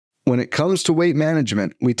When it comes to weight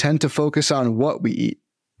management, we tend to focus on what we eat,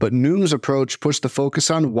 but Noom's approach puts the focus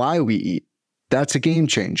on why we eat. That's a game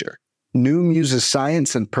changer. Noom uses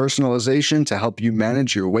science and personalization to help you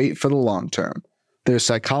manage your weight for the long term. Their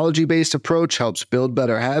psychology-based approach helps build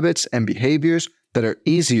better habits and behaviors that are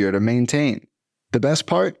easier to maintain. The best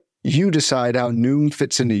part? You decide how Noom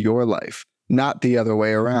fits into your life, not the other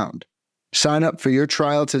way around. Sign up for your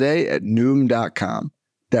trial today at Noom.com.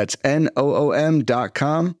 That's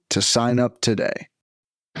Noom.com to sign up today.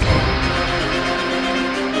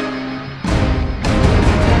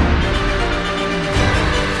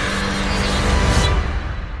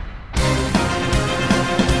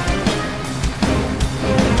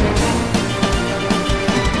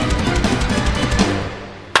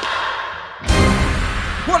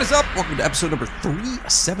 What is up? Welcome to episode number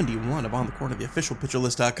 371 of On the Corner, the official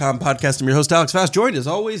PitcherList.com podcast. I'm your host, Alex Fast, joined as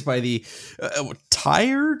always by the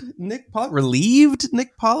tired Nick Pollock, relieved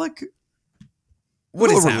Nick Pollock.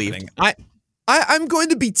 What is happening? I'm going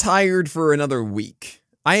to be tired for another week.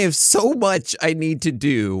 I have so much I need to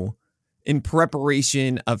do in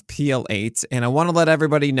preparation of PL8, and I want to let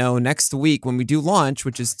everybody know next week when we do launch,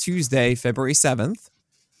 which is Tuesday, February 7th,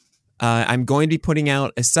 I'm going to be putting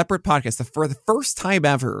out a separate podcast. For the first time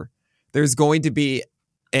ever, there's going to be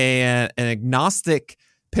an agnostic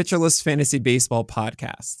pitcherless fantasy baseball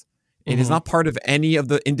podcast. It is not part of any of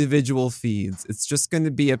the individual feeds. It's just going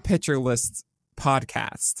to be a pitcherless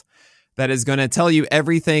podcast that is going to tell you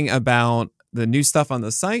everything about the new stuff on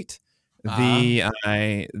the site, the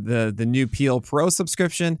new PL Pro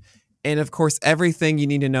subscription, and of course everything you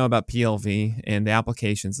need to know about PLV and the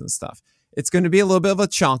applications and stuff. It's going to be a little bit of a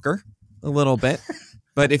chonker, a little bit.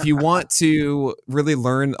 But if you want to really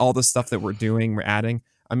learn all the stuff that we're doing, we're adding,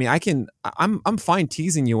 I mean, I'm fine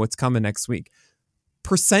teasing you what's coming next week.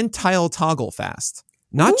 Percentile toggle fast,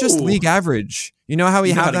 not just league average. You know how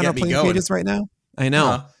we have that on our playing pages right now? I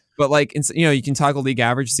know. But like, you can toggle league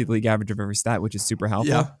average, see the league average of every stat, which is super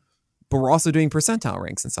helpful. Yeah. But we're also doing percentile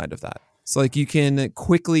ranks inside of that. So like you can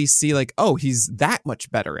quickly see like, oh, he's that much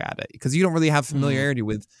better at it because you don't really have familiarity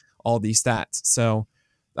with all these stats. So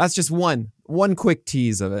that's just one quick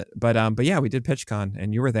tease of it. But yeah, we did PitchCon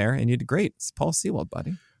and you were there and you did great. It's Paul Sewald,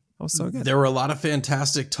 buddy. That was so good. There were a lot of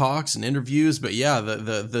fantastic talks and interviews, but yeah,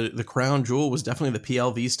 the crown jewel was definitely the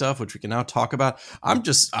PLV stuff, which we can now talk about. I'm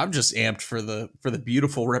just amped for the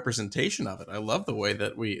beautiful representation of it. I love the way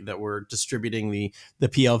that we're distributing the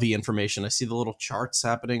PLV information. I see the little charts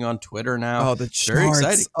happening on Twitter now. Oh, the charts! Very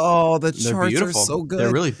exciting. Oh, the charts are so good.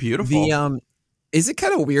 They're really beautiful. Is it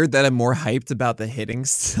kind of weird that I'm more hyped about the hitting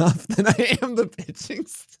stuff than I am the pitching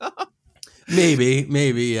stuff? Maybe,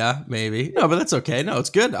 yeah, maybe. No, but that's okay. No, it's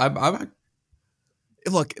good.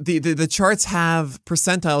 Look, the charts have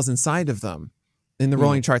percentiles inside of them in the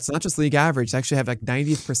rolling charts, not just league average. They actually have like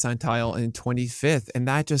 90th percentile and 25th, and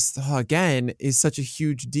that just again is such a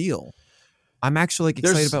huge deal. I'm actually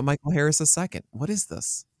excited about Michael Harris II. What is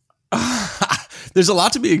this? There's a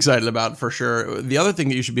lot to be excited about for sure. The other thing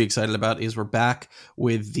that you should be excited about is we're back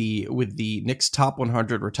with the Knicks top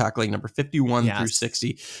 100. We're tackling number 51 through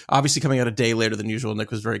 60. Obviously coming out a day later than usual. Nick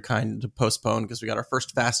was very kind to postpone because we got our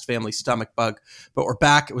first Fast Family stomach bug. But we're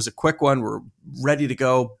back. It was a quick one. We're ready to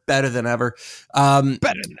go. Better than ever. Better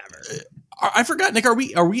than ever. I forgot, Nick. Are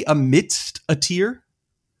we amidst a tier?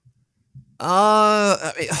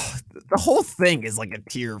 I mean, the whole thing is like a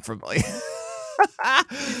tier for like.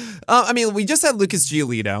 I mean, we just had Lucas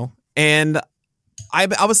Giolito, and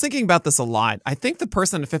I was thinking about this a lot. I think the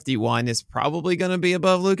person at 51 is probably going to be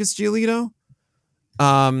above Lucas Giolito.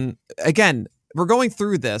 Again, we're going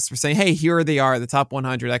through this. We're saying, hey, here they are, the top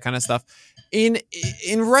 100, that kind of stuff. In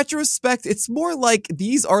retrospect, it's more like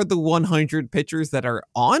these are the 100 pitchers that are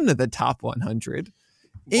on the top 100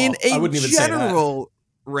 in a general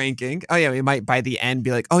ranking. Oh yeah, we might by the end be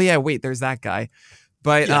like, oh yeah, wait, there's that guy.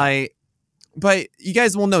 But yeah. But you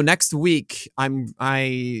guys will know next week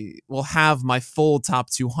I will have my full top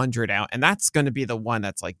 200 out, and that's going to be the one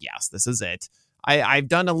that's like, yes, this is it. I've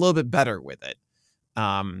done a little bit better with it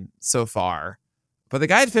so far. But the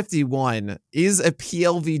guy at 51 is a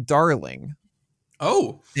PLV darling.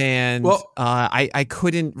 Oh. And I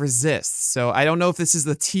couldn't resist. So I don't know if this is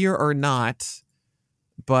the tier or not,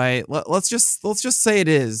 but let's just say it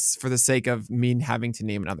is for the sake of me having to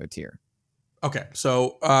name another tier. Okay,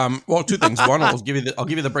 so two things. One, I'll give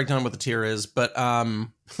you the breakdown of what the tier is, but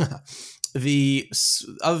the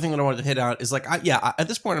other thing that I wanted to hit on is like, at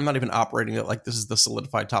this point, I'm not even operating it like this is the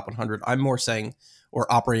solidified top 100. I'm more saying or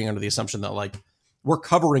operating under the assumption that like we're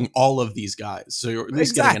covering all of these guys, so you're at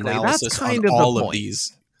least getting analysis on all of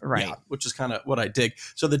these, right? Yeah, which is kind of what I dig.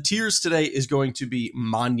 So the tiers today is going to be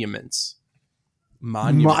monuments.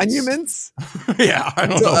 Monuments? Yeah, I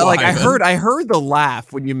don't know why, like I heard the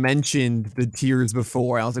laugh when you mentioned the tiers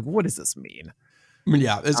before. I was like, what does this mean? I mean,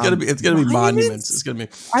 yeah, it's gonna be monuments. It's gonna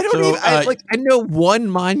be. I don't even. I know one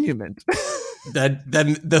monument.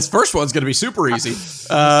 Then this first one's gonna be super easy.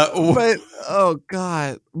 But oh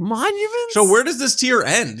god, monuments. So where does this tier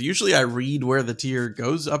end? Usually, I read where the tier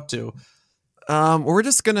goes up to. We're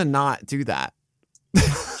just gonna not do that.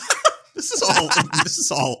 This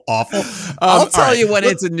is all awful. I'll tell you when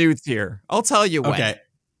it's a new tier. I'll tell you when. Okay.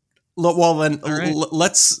 Well then, right.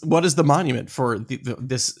 let's. What is the monument for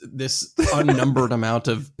this unnumbered amount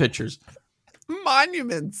of pictures?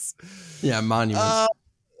 Monuments. Yeah, monuments.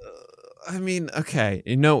 I mean, okay.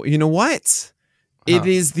 You know what? It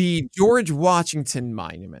is the George Washington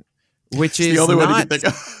Monument, which is the only one you can think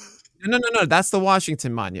of. No. That's the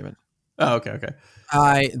Washington Monument. Oh,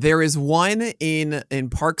 okay. There is one in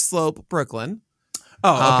Park Slope, Brooklyn.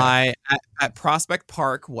 Oh, okay. At Prospect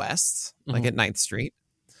Park West, like at 9th Street.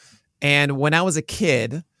 And when I was a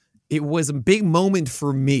kid, it was a big moment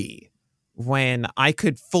for me when I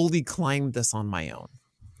could fully climb this on my own.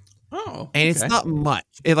 Oh, and it's not much.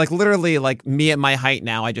 It like literally like me at my height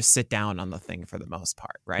now, I just sit down on the thing for the most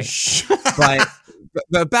part, right?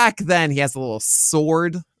 but back then he has a little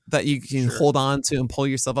sword that you can hold on to and pull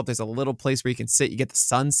yourself up. There's a little place where you can sit. You get the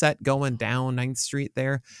sunset going down 9th Street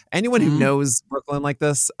there. Anyone who knows Brooklyn like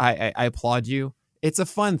this, I applaud you. It's a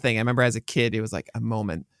fun thing. I remember as a kid, it was like a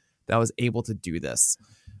moment that I was able to do this.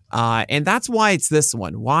 And that's why it's this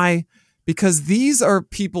one. Why? Because these are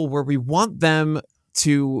people where we want them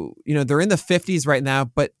to, they're in the 50s right now,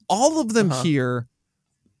 but all of them here,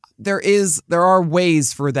 there are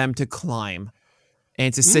ways for them to climb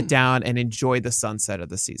and to sit down and enjoy the sunset of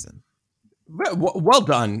the season. Well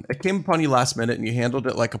done. It came upon you last minute and you handled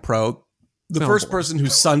it like a pro. The first person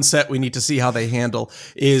whose sunset we need to see how they handle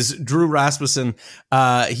is Drew Rasmussen.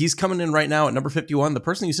 He's coming in right now at number 51. The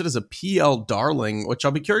person you said is a PL darling, which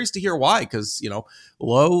I'll be curious to hear why, because,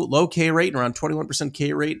 low K rate, around 21%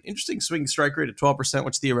 K rate. Interesting swing strike rate at 12%,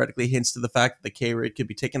 which theoretically hints to the fact that the K rate could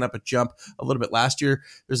be taking up a jump a little bit last year.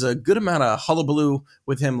 There's a good amount of hullabaloo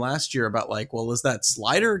with him last year about is that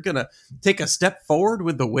slider going to take a step forward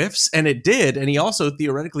with the whiffs? And it did. And he also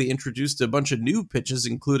theoretically introduced a bunch of new pitches,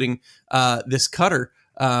 including this cutter,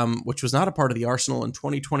 which was not a part of the arsenal in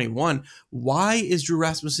 2021. Why is Drew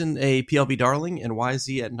Rasmussen a PLV darling, and why is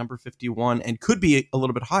he at number 51 and could be a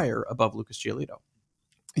little bit higher above Lucas Giolito?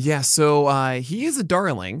 Yeah, so he is a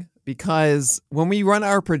darling because when we run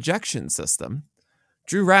our projection system,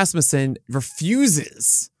 Drew Rasmussen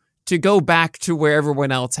refuses to go back to where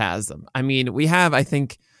everyone else has them. I mean, we have, I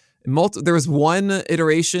think, there was one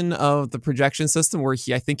iteration of the projection system where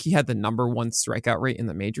I think he had the number one strikeout rate in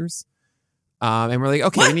the majors. And we're like,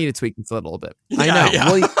 okay, we need to tweak this a little bit. I know.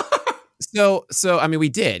 Yeah. Well, so I mean, we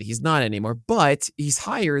did. He's not anymore, but he's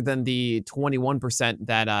higher than the 21%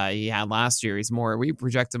 that he had last year. We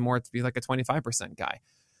project him more to be like a 25% guy.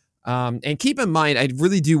 And keep in mind, I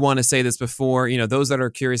really do want to say this before, those that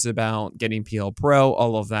are curious about getting PL Pro,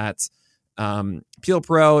 all of that. PL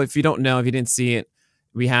Pro, if you don't know, if you didn't see it,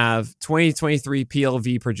 we have 2023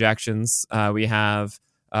 PLV projections. We have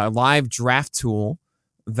a live draft tool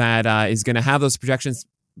that is going to have those projections.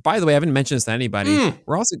 By the way, I haven't mentioned this to anybody.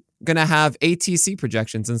 We're also going to have ATC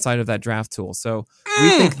projections inside of that draft tool. So we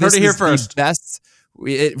think this is the best.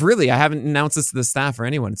 I haven't announced this to the staff or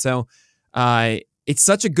anyone. So it's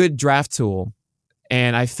such a good draft tool.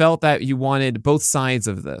 And I felt that you wanted both sides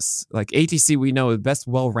of this. Like ATC, we know the best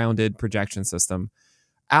well-rounded projection system.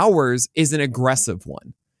 Ours is an aggressive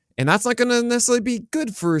one. And that's not going to necessarily be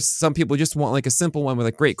good for some people who just want like a simple one with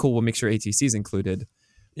like, great, cool, we'll make sure ATC is included.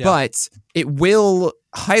 Yeah. But it will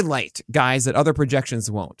highlight guys that other projections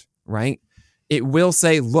won't, right? It will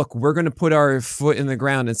say, look, we're going to put our foot in the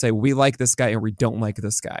ground and say, we like this guy or we don't like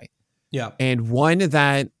this guy. Yeah. And one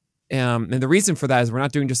that, and the reason for that is we're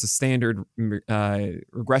not doing just a standard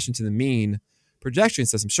regression to the mean projection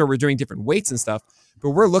system. Sure, we're doing different weights and stuff,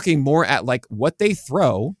 but we're looking more at like what they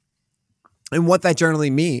throw and what that generally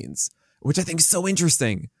means, which I think is so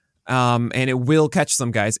interesting. And it will catch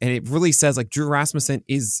some guys. And it really says like Drew Rasmussen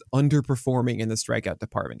is underperforming in the strikeout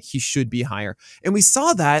department. He should be higher. And we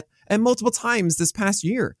saw that at multiple times this past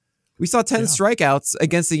year. We saw 10 strikeouts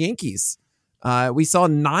against the Yankees. We saw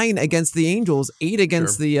 9 against the Angels, 8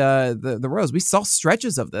 against the Rose. We saw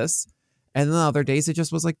stretches of this. And then the other days it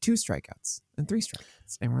just was like 2 strikeouts and 3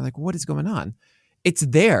 strikeouts. And we're like, what is going on? It's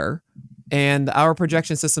there. And our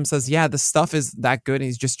projection system says, yeah, the stuff is that good. And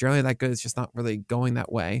he's just generally that good. It's just not really going that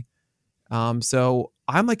way. So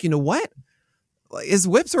I'm like, you know what? His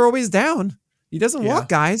whips are always down. He doesn't walk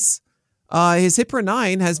guys. His hit per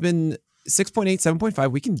 9 has been 6.8,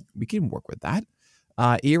 7.5, we can work with that.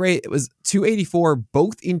 ERA, it was 284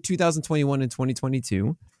 both in 2021 and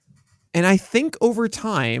 2022. And I think over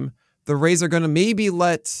time, the Rays are going to maybe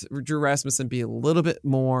let Drew Rasmussen be a little bit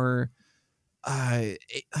more. They're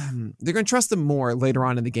going to trust him more later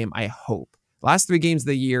on in the game, I hope. Last 3 games of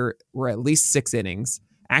the year were at least 6 innings.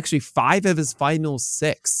 Actually, 5 of his final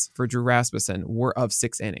 6 for Drew Rasmussen were of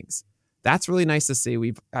 6 innings. That's really nice to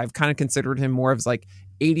see. I've kind of considered him more of like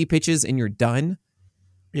 80 pitches and you're done.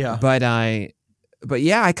 Yeah. But I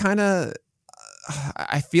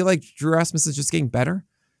feel like Drew Rasmussen is just getting better.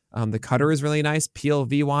 The cutter is really nice,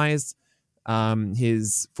 PLV wise.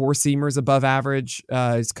 His 4-seamer is above average.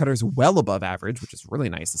 His cutter is well above average, which is really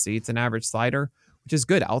nice to see. It's an average slider, which is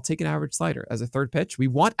good. I'll take an average slider as a third pitch. We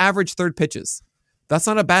want average third pitches. That's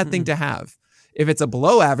not a bad thing to have. If it's a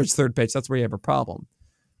below average third pitch, that's where you have a problem.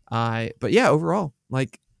 But yeah, overall,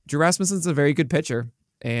 like Drew Rasmussen's a very good pitcher,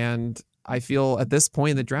 and I feel at this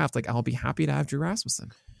point in the draft, like I'll be happy to have Drew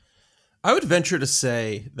Rasmussen. I would venture to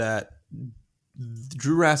say that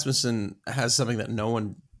Drew Rasmussen has something that no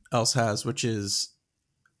one else has, which is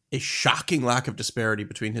a shocking lack of disparity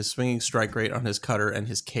between his swinging strike rate on his cutter and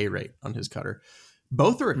his K rate on his cutter.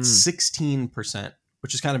 Both are at 16%,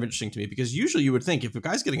 which is kind of interesting to me because usually you would think if a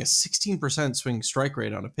guy's getting a 16% swinging strike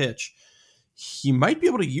rate on a pitch, he might be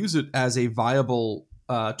able to use it as a viable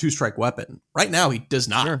 2-strike weapon. Right now, he does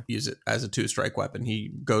not use it as a 2-strike weapon.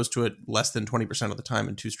 He goes to it less than 20% of the time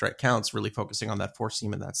in 2-strike counts, really focusing on that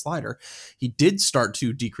 4-seam and that slider. He did start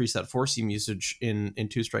to decrease that 4-seam usage in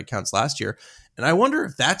 2-strike counts last year. And I wonder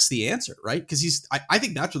if that's the answer, right? Because I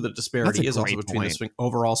think that's where the disparity is also between the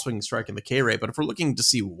overall swinging strike and the K rate. But if we're looking to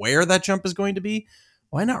see where that jump is going to be,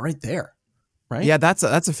 why not right there? Right? Yeah, that's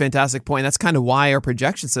a fantastic point. That's kind of why our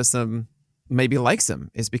projection system maybe likes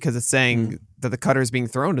him, is because it's saying that the cutter is being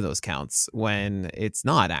thrown to those counts when it's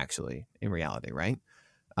not actually in reality, right?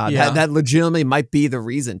 That legitimately might be the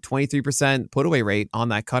reason. 23% put away rate on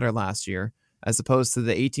that cutter last year, as opposed to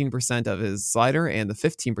the 18% of his slider and the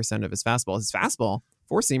 15% of his fastball. His fastball,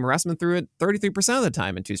 4-seamer, Rasmussen threw it 33% of the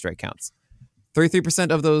time in 2-strike counts.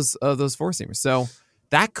 33% of those 4-seamers. So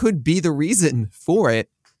that could be the reason for it.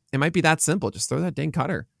 It might be that simple. Just throw that dang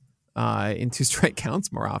cutter in 2-strike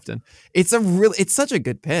counts more often. It's such a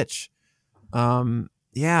good pitch. I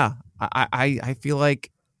feel like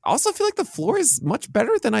the floor is much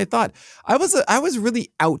better than I thought. I was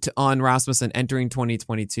really out on Rasmussen entering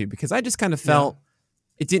 2022 because I just kind of felt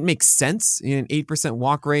it didn't make sense in 8%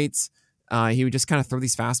 walk rates. He would just kind of throw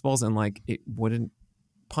these fastballs and like it wouldn't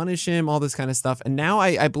punish him, all this kind of stuff. And now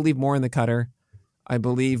I believe more in the cutter. I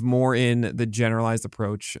believe more in the generalized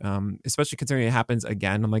approach, especially considering it happens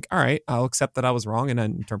again. I'm like, all right, I'll accept that I was wrong and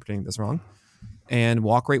I'm interpreting this wrong. And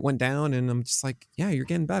walk rate went down, and I'm just like, yeah, you're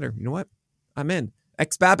getting better. You know what? I'm in.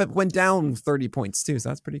 xBABIP went down 30 points too, so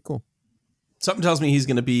that's pretty cool. Something tells me he's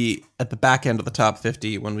going to be at the back end of the top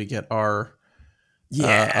 50 when we get our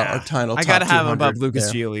final. I got to have him above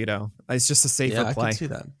Lucas Giolito. It's just a safer play.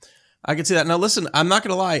 I can see that. Now, listen, I'm not going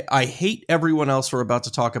to lie. I hate everyone else we're about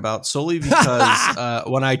to talk about solely because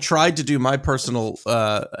when I tried to do my personal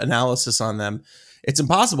analysis on them, it's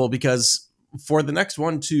impossible because for the next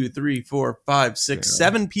 1, 2, 3, 4, 5, 6,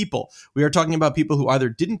 7 people, we are talking about people who either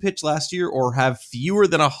didn't pitch last year or have fewer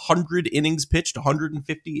than 100 innings pitched,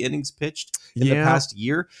 150 innings pitched in the past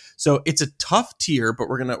year. So it's a tough tier, but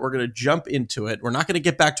we're gonna jump into it. We're not gonna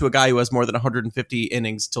get back to a guy who has more than 150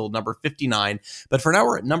 innings till number 59. But for now,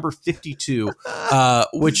 we're at number 52,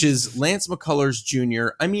 which is Lance McCullers Jr.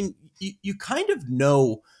 I mean, you kind of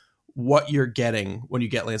know what you're getting when you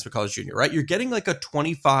get Lance McCullers Jr., right? You're getting like a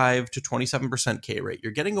 25 to 27% K rate.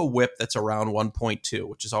 You're getting a whip that's around 1.2,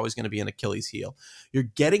 which is always going to be an Achilles heel. You're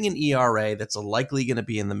getting an ERA that's likely going to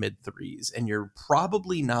be in the mid 3s, and you're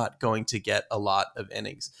probably not going to get a lot of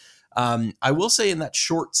innings. I will say in that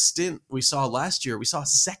short stint we saw last year, we saw a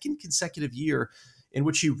second consecutive year in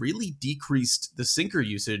which he really decreased the sinker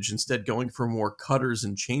usage, instead going for more cutters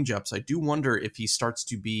and changeups. I do wonder if he starts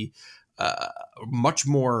to be much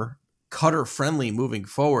more cutter friendly moving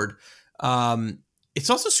forward. It's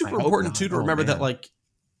also super important too to remember that, like,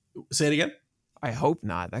 say it again. I hope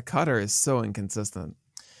not. That cutter is so inconsistent.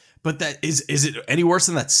 But that is it any worse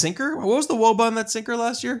than that sinker? What was the WOBA on that sinker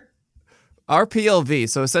last year? Our PLV.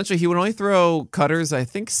 So essentially he would only throw cutters, I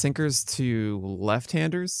think sinkers to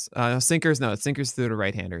left-handers. Sinkers through to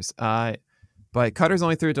right-handers. But cutters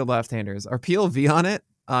only threw to left-handers. Our PLV on it,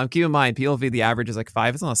 keep in mind, PLV, the average is like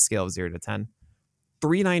 5. It's on a scale of 0 to 10.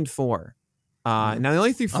 394. Now they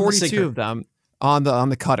only threw 42 of them on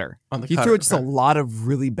the cutter. He threw just a lot of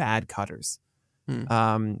really bad cutters.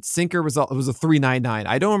 Sinker was a 399.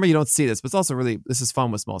 I don't remember, you don't see this, but it's also really, this is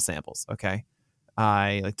fun with small samples. Okay.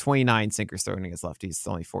 Like 29 sinkers thrown against lefties. It's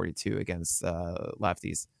only 42 against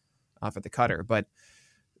lefties for the cutter. But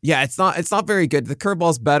yeah, it's not very good. The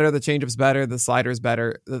curveball's better, the changeup's better, the slider's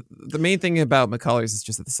better. The main thing about McCullers is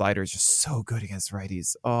just that the slider is just so good against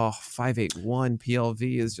righties. Oh, 5.81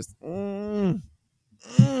 PLV is just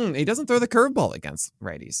he doesn't throw the curveball against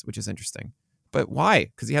righties, which is interesting. But why?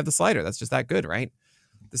 Because you have the slider. That's just that good, right?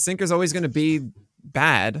 The sinker's always going to be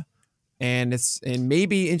bad, and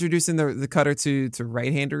maybe introducing the cutter to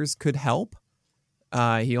right-handers could help.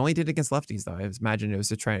 He only did it against lefties, though. I imagine it was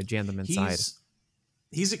to try to jam them inside.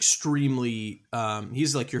 He's extremely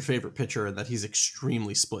he's like your favorite pitcher in that he's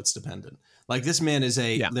extremely splits dependent. Like this man is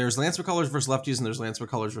there's Lance McCullers versus lefties and there's Lance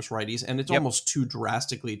McCullers versus righties, and it's almost two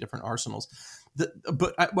drastically different arsenals.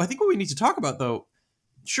 But I think what we need to talk about, though,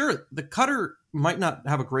 sure, the cutter might not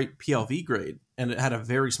have a great PLV grade, and it had a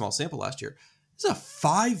very small sample last year. There's a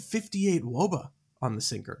 558 WOBA on the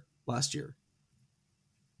sinker last year.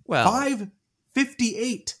 Well,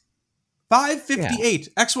 558. 558.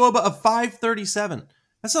 X-WOBA of 537.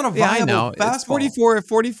 That's not a viable fastball. It's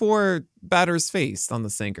 44 batters faced on the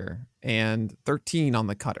sinker and 13 on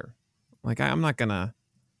the cutter. Like, I'm not gonna.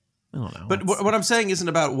 I don't know. But what I'm saying isn't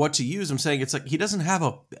about what to use. I'm saying it's like he doesn't have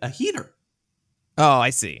a heater. Oh,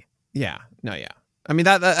 I see. Yeah. No, yeah. I mean,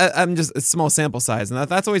 that I'm just a small sample size, and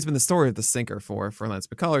that's always been the story of the sinker for Lance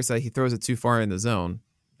McCullers. That he throws it too far in the zone,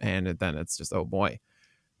 and then it's just, oh boy.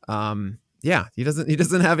 Yeah, he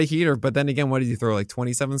doesn't have a heater, but then again, what did he throw, like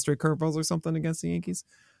 27 straight curveballs or something against the Yankees?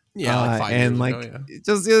 Yeah, like 5 years ago,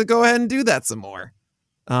 just go ahead and do that some more.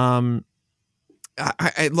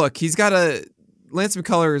 Look, he's got Lance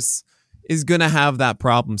McCullers is gonna have that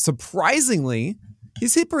problem. Surprisingly,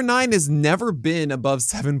 his hit per 9 has never been above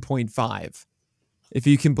 7.5, if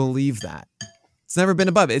you can believe that. It's never been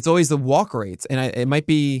above. It's always the walk rates, and it might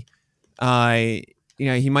be,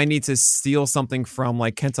 he might need to steal something from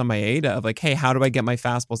like Kenta Maeda of like, hey, how do I get my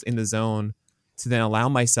fastballs in the zone to then allow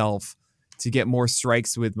myself to get more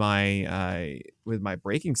strikes with my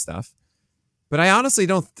breaking stuff? But I honestly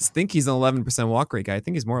don't think he's an 11% walk rate guy. I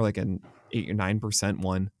think he's more like an 8 or 9%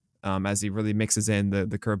 one. As he really mixes in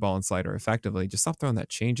the curveball and slider effectively. Just stop throwing that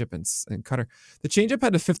changeup and cutter. The changeup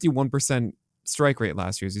had a 51% strike rate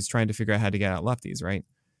last year as he's trying to figure out how to get out lefties, right?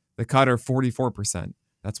 The cutter, 44%.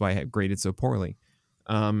 That's why I had graded so poorly.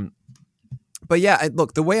 But yeah,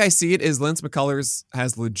 look, the way I see it is Lance McCullers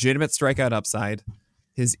has legitimate strikeout upside.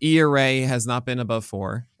 His ERA has not been above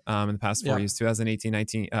 4 in the past 4 years, 2018,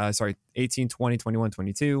 18, 20, 21,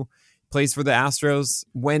 22. Plays for the Astros.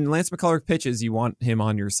 When Lance McCullers pitches, you want him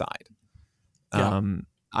on your side.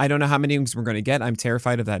 I don't know how many innings we're going to get. I'm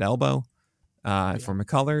terrified of that elbow for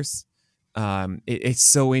McCullers. It's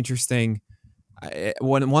so interesting.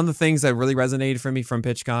 One of the things that really resonated for me from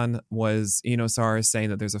PitchCon was Eno Saris saying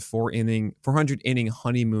that there's a 400 inning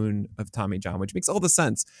honeymoon of Tommy John, which makes all the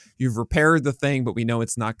sense. You've repaired the thing, but we know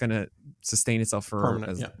it's not going to sustain itself for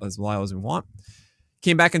as long as we want.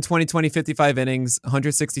 Came back in 2020, 55 innings,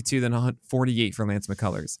 162, then 148 for Lance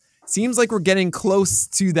McCullers. Seems like we're getting close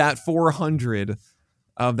to that 400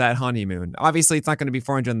 of that honeymoon. Obviously, it's not going to be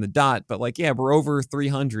 400 on the dot, but we're over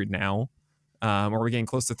 300 now. Or we're getting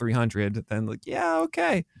close to 300. Then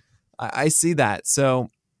okay. I see that. So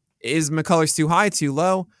is McCullers too high, too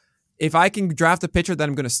low? If I can draft a pitcher that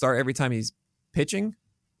I'm going to start every time he's pitching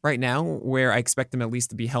right now, where I expect him at least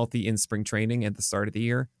to be healthy in spring training at the start of the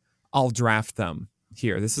year, I'll draft them.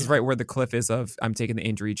 Here, this is right where the cliff is of I'm taking the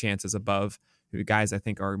injury chances above who guys I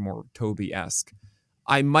think are more Toby-esque.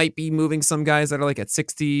 I might be moving some guys that are like at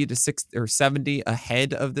 60 to 60 or 70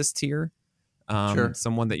 ahead of this tier.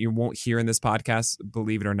 Someone that you won't hear in this podcast,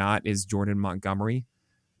 believe it or not, is Jordan Montgomery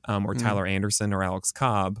or Tyler Anderson or Alex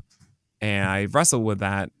Cobb. And I wrestle with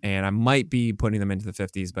that, and I might be putting them into the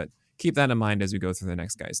 50s, but keep that in mind as we go through the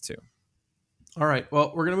next guys too. All right.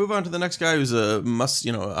 Well, we're going to move on to the next guy who's a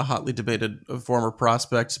hotly debated former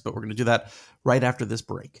prospect, but we're going to do that right after this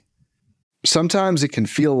break. Sometimes it can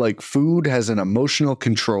feel like food has an emotional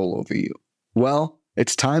control over you. Well,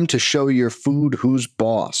 it's time to show your food who's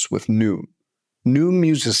boss with Noom. Noom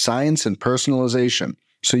uses science and personalization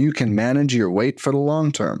so you can manage your weight for the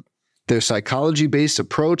long term. Their psychology-based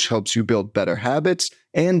approach helps you build better habits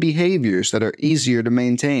and behaviors that are easier to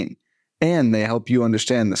maintain. And they help you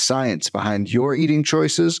understand the science behind your eating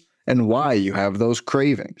choices and why you have those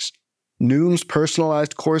cravings. Noom's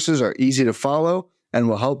personalized courses are easy to follow and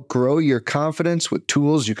will help grow your confidence with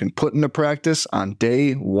tools you can put into practice on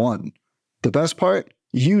day one. The best part?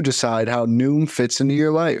 You decide how Noom fits into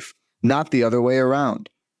your life, not the other way around.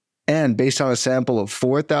 And based on a sample of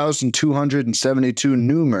 4,272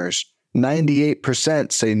 Noomers,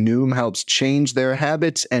 98% say Noom helps change their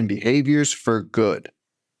habits and behaviors for good.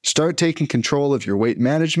 Start taking control of your weight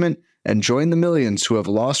management and join the millions who have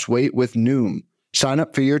lost weight with Noom. Sign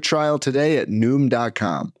up for your trial today at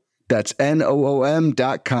Noom.com. That's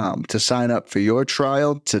Noom.com to sign up for your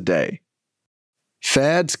trial today.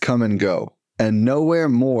 Fads come and go, and nowhere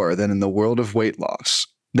more than in the world of weight loss.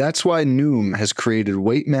 That's why Noom has created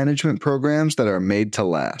weight management programs that are made to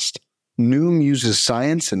last. Noom uses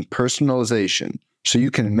science and personalization so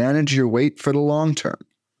you can manage your weight for the long term.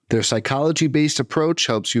 Their psychology-based approach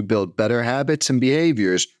helps you build better habits and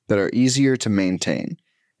behaviors that are easier to maintain.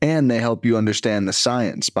 And they help you understand the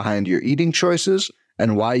science behind your eating choices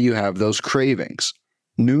and why you have those cravings.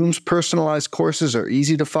 Noom's personalized courses are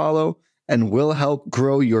easy to follow and will help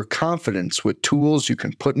grow your confidence with tools you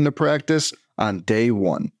can put into practice on day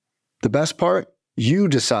one. The best part? You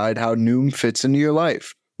decide how Noom fits into your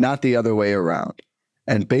life, not the other way around.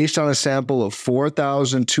 And based on a sample of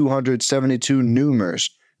 4,272 Noomers,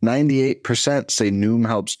 98% say Noom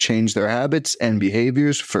helps change their habits and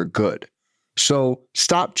behaviors for good. So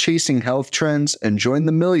stop chasing health trends and join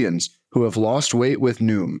the millions who have lost weight with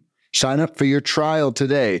Noom. Sign up for your trial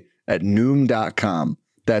today at Noom.com.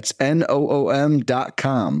 That's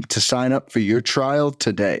Noom.com to sign up for your trial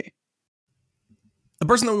today. The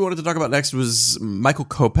person that we wanted to talk about next was Michael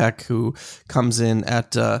Kopech, who comes in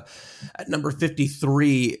at number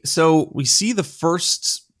 53. So we see the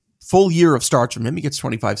first full year of starts from him. He gets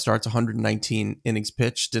 25 starts, 119 innings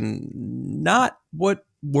pitched, and not what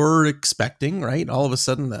we're expecting, right? All of a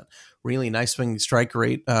sudden, that really nice swinging strike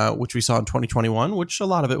rate, which we saw in 2021, which a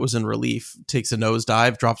lot of it was in relief, takes a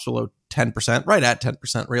nosedive, drops below 10%, right at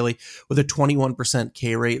 10%, really, with a 21%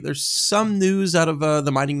 K rate. There's some news out of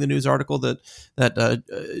the Mining the News article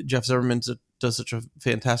that Jeff Zimmerman does such a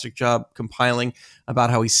fantastic job compiling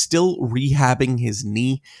about how he's still rehabbing his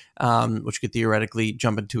knee, which could theoretically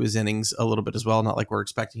jump into his innings a little bit as well. Not like we're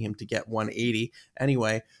expecting him to get 180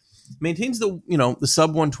 anyway. Maintains the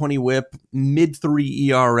sub 120 whip, mid 3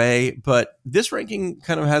 ERA, but this ranking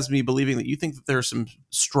kind of has me believing that you think that there are some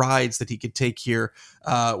strides that he could take here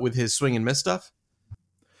with his swing and miss stuff.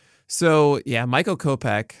 So yeah, Michael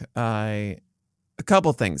Kopech, a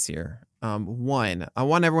couple things here. One, I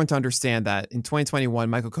want everyone to understand that in 2021,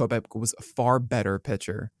 Michael Kopech was a far better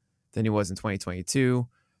pitcher than he was in 2022.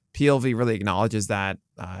 PLV really acknowledges that.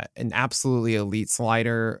 An absolutely elite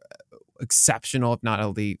slider, exceptional, if not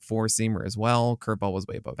elite, four-seamer as well. Curveball was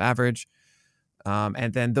way above average.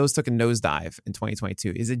 And then those took a nosedive in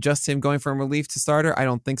 2022. Is it just him going from relief to starter? I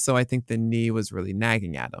don't think so. I think the knee was really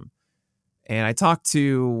nagging at him. And I talked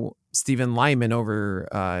to Stephen Lyman over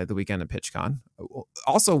the weekend at PitchCon.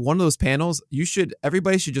 Also, one of those panels,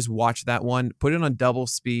 everybody should just watch that one, put it on double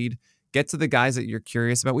speed, get to the guys that you're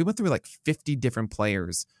curious about. We went through like 50 different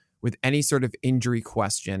players with any sort of injury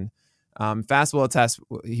question. Fastball test,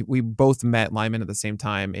 we both met Lyman at the same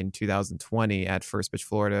time in 2020 at First Pitch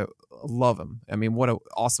Florida. Love him. I mean, what an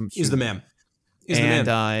awesome shooter. He's the man.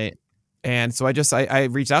 And so I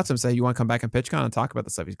reached out to him and said, you want to come back on PitchCon and talk about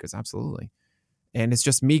the stuff? He goes, absolutely. And it's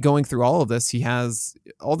just me going through all of this. He has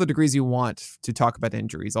all the degrees you want to talk about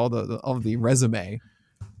injuries, all the resume.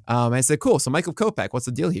 I said, cool. So Michael Kopech, what's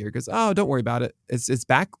the deal here? He goes, oh, don't worry about it. It's his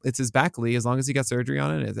back knee. As long as he got surgery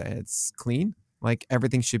on it, it's clean. Like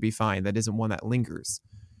everything should be fine. That isn't one that lingers.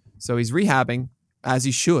 So he's rehabbing as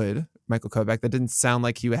he should. Michael Kopech. That didn't sound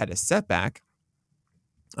like he had a setback.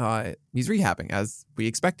 He's rehabbing as we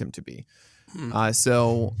expect him to be.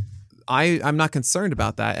 So I'm not concerned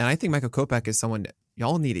about that. And I think Michael Kopech is someone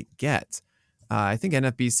y'all need to get. I think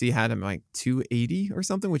NFBC had him like 280 or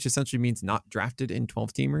something, which essentially means not drafted in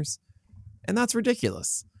 12-teamers. And that's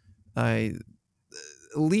ridiculous.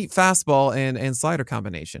 Elite fastball and slider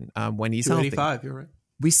combination when he's healthy. 285, you're right.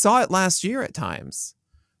 We saw it last year at times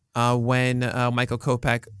when Michael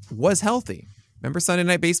Kopech was healthy. Remember Sunday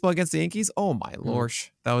Night Baseball against the Yankees? Oh, my lorsh.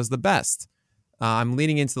 That was the best. I'm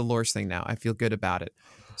leaning into the lorsh thing now. I feel good about it.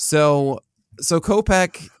 So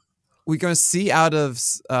Kopech, we're going to see out of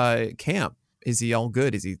camp. Is he all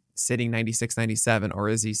good? Is he sitting 96, 97, or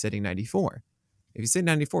is he sitting 94? If you sit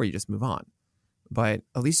 94, you just move on. But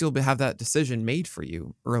at least you'll have that decision made for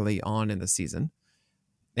you early on in the season.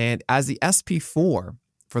 And as the SP4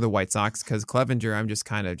 for the White Sox, because Clevenger, I'm just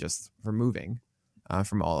kind of removing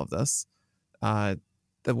from all of this. The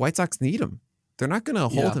White Sox need him. They're not going to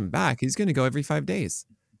hold him back. He's going to go every 5 days.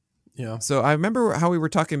 Yeah. So I remember how we were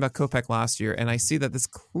talking about Kopech last year, and I see that this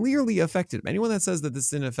clearly affected him. Anyone that says that this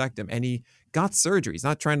didn't affect him, and he got surgery. He's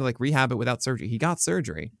not trying to rehab it without surgery. He got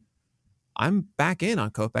surgery. I'm back in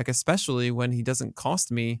on Kopech, especially when he doesn't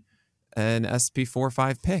cost me an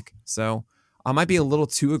SP4-5 pick. So I might be a little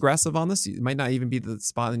too aggressive on this. It might not even be the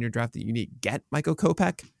spot in your draft that you need to get Michael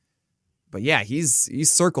Kopech. But yeah, he's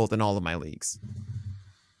circled in all of my leagues.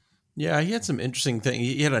 Yeah, he had some interesting thing.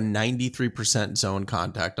 He had a 93% zone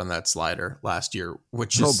contact on that slider last year,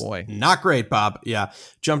 which is not great, Bob. Yeah,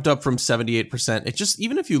 jumped up from 78%. It just,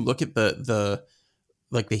 even if you look at the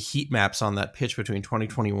heat maps on that pitch between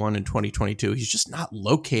 2021 and 2022, he's just not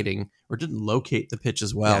locating or didn't locate the pitch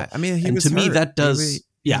as well. Yeah, I mean, me, that does,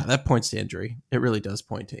 that points to injury. It really does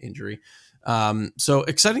point to injury. So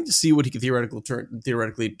exciting to see what he could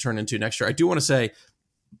theoretically turn into next year. I do want to say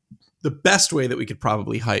the best way that we could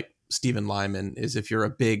probably hype Stephen Lyman is if you're a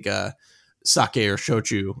big sake or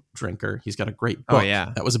shochu drinker. He's got a great book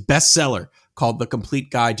that was a bestseller called The Complete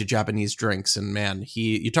Guide to Japanese Drinks. And man,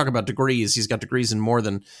 you talk about degrees. He's got degrees in more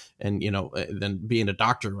than being a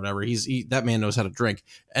doctor or whatever. That man knows how to drink,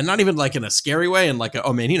 and not even like in a scary way. And like,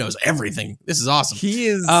 oh man, he knows everything. This is awesome. He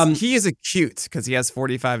is acute because he has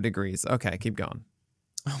 45 degrees. Okay, keep going.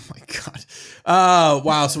 Oh my God.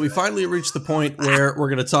 Wow. So we finally reached the point where we're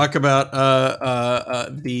going to talk about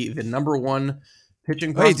the number one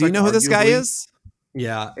pitching prospect. Wait, do you know who this guy is?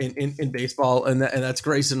 Yeah, in baseball, and that's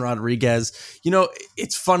Grayson Rodriguez.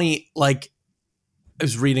 It's funny, like I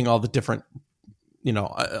was reading all the different,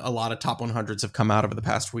 a lot of top 100s have come out over the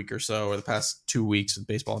past week or so, or the past 2 weeks with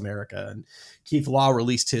Baseball America, and Keith Law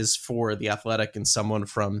released his for The Athletic, and someone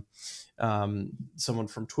from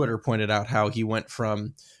Twitter pointed out how he went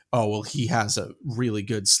from, he has a really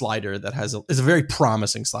good slider that is a very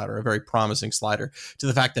promising slider, to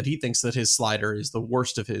the fact that he thinks that his slider is the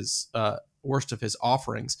worst of his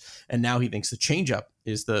offerings, and now he thinks the changeup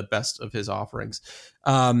is the best of his offerings.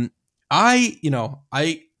 I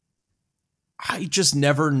just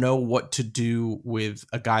never know what to do with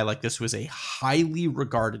a guy like this who is a highly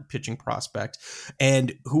regarded pitching prospect,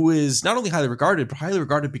 and who is not only highly regarded, but highly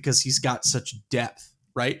regarded because he's got such depth,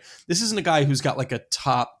 right? This isn't a guy who's got like a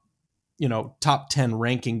top 10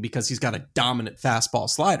 ranking because he's got a dominant fastball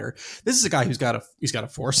slider. This is a guy who's got a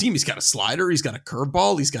four seam, he's got a slider, he's got a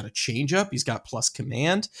curveball, he's got a changeup, he's got plus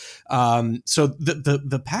command. So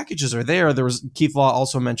the packages are there. Keith Law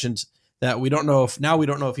also mentioned that we don't know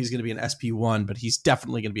if he's going to be an SP1, but he's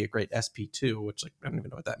definitely going to be a great SP2, which I don't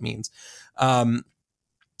even know what that means.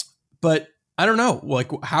 But I don't know,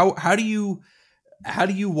 like how do you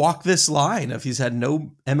walk this line if he's had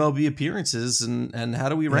no MLB appearances, and how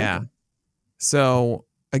do we rank him? So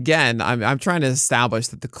again, I'm trying to establish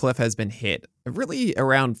that the cliff has been hit really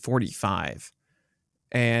around 45.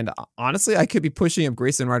 And honestly, I could be pushing up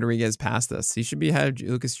Grayson Rodriguez past this. He should be ahead of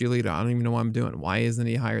Lucas Giolito. I don't even know what I'm doing. Why isn't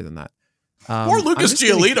he higher than that? Poor Lucas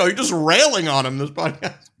Giolito. You're just railing on him this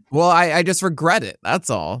podcast. Well, I just regret it.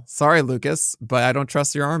 That's all. Sorry, Lucas, but I don't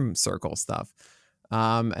trust your arm circle stuff.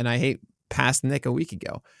 And I hate past Nick a week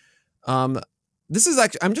ago. This is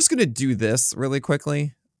actually, I'm just going to do this really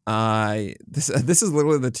quickly. This is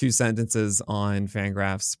literally the 2 sentences on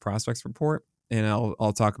Fangraphs prospects report, and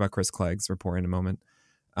I'll talk about Chris Clegg's report in a moment.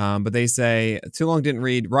 But they say, too long didn't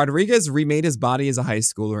read. Rodriguez remade his body as a high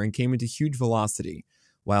schooler and came into huge velocity,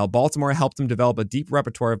 while Baltimore helped him develop a deep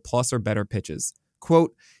repertoire of plus or better pitches.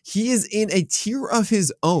 Quote, he is in a tier of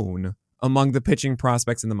his own among the pitching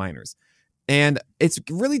prospects in the minors. And it's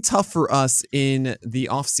really tough for us in the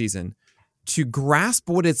offseason to grasp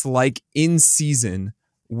what it's like in season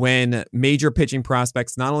when major pitching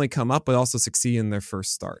prospects not only come up, but also succeed in their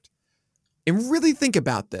first start. And really think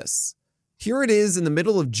about this. Here it is in the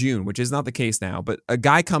middle of June, which is not the case now, but a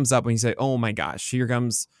guy comes up and you say, oh my gosh, here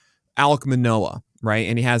comes Alek Manoah, right?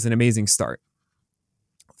 And he has an amazing start.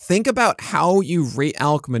 Think about how you rate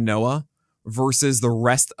Alek Manoah versus the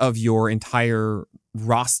rest of your entire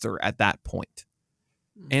roster at that point.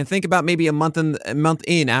 And think about maybe a month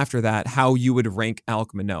in after that, how you would rank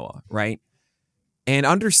Alek Manoah, right? And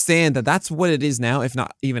understand that that's what it is now, if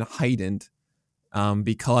not even heightened,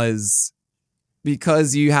 because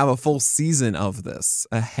you have a full season of this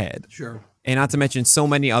ahead. Sure. And not to mention so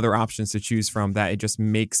many other options to choose from that it just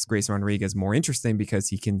makes Grayson Rodriguez more interesting because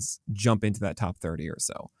he can jump into that top 30 or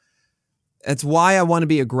so. That's why I want to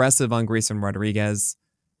be aggressive on Grayson Rodriguez.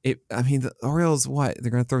 The Orioles, what?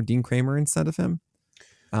 They're going to throw Dean Kramer instead of him?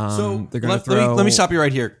 So let me stop you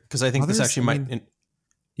right here, because I think this actually might...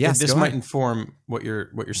 This might inform what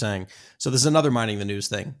you're saying. So this is another minding the news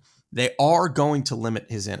thing. They are going to limit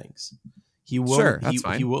his innings. He will. Sure, that's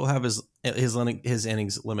fine. He will have his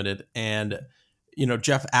innings limited, and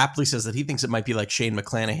Jeff aptly says that he thinks it might be like Shane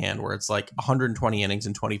McClanahan, where it's like 120 innings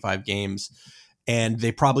in 25 games, And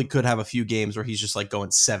they probably could have a few games where he's just like going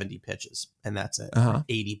 70 pitches and that's it.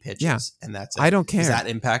 80 pitches and that's it. I don't care. Does that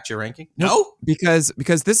impact your ranking? No, because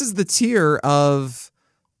this is the tier of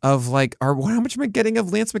like, how much am I getting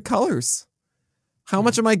of Lance McCullers? How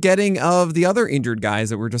much am I getting of the other injured guys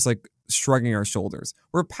that we're just like shrugging our shoulders?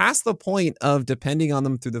 We're past the point of depending on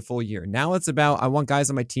them through the full year. Now it's about, I want guys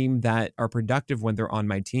on my team that are productive when they're on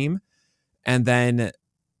my team. And then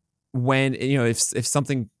when, if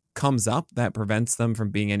something comes up that prevents them from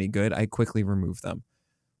being any good, I quickly remove them.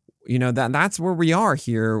 That's where we are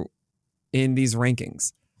here in these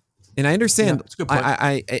rankings. And I understand that's a good point.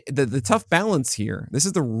 The tough balance here. This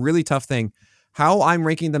is the really tough thing. How I'm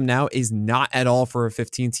ranking them now is not at all for a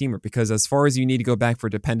 15-teamer, because as far as you need to go back for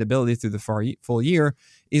dependability through the full year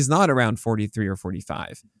is not around 43 or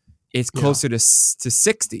 45. It's closer to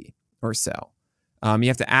 60 or so. You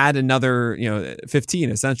have to add another 15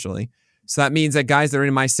 essentially. So that means that guys that are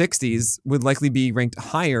in my 60s would likely be ranked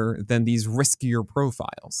higher than these riskier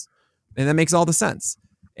profiles. And that makes all the sense.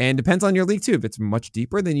 And depends on your league too. If it's much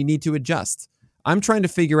deeper, then you need to adjust. I'm trying to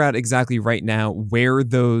figure out exactly right now where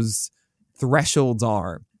those thresholds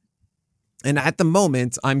are. And at the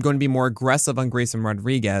moment, I'm going to be more aggressive on Grayson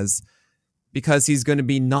Rodriguez because he's going to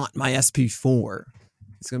be not my SP4.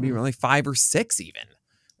 It's going to be really 5 or 6 even.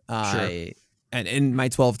 Sure. And in my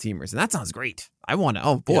 12 teamers. And that sounds great. I want to,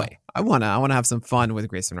 I want to have some fun with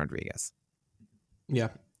Grayson Rodriguez. Yeah,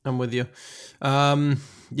 I'm with you. I'm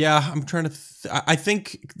trying to, I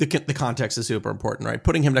think the context is super important, right?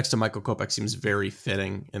 Putting him next to Michael Kopech seems very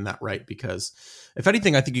fitting in that, right? Because if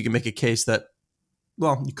anything, I think you can make a case that,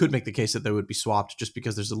 you could make the case that they would be swapped just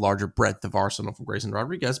because there's a larger breadth of arsenal from Grayson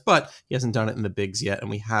Rodriguez, but he hasn't done it in the bigs yet. And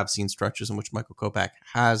we have seen stretches in which Michael Kopech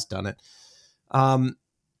has done it.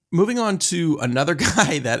 Moving on to another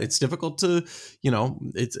guy that it's difficult to,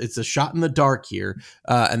 it's a shot in the dark here.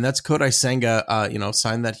 And that's Kodai Senga,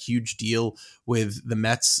 signed that huge deal with the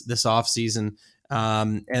Mets this offseason.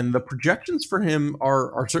 And the projections for him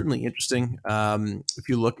are certainly interesting. If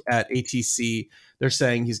you look at ATC, they're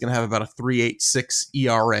saying he's going to have about a 3.86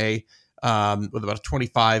 ERA with about a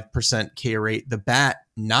 25% K rate. The bat,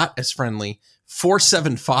 not as friendly.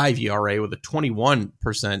 4.75 ERA with a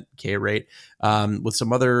 21% K rate, with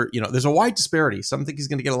some other, there's a wide disparity. Some think he's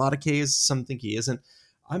going to get a lot of Ks, some think he isn't.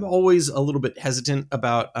 I'm always a little bit hesitant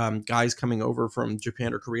about guys coming over from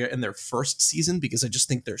Japan or Korea in their first season because I just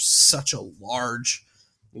think there's such a large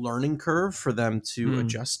learning curve for them to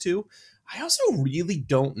adjust to. I also really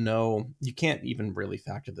don't know. You can't even really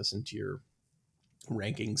factor this into your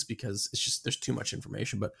rankings because it's just there's too much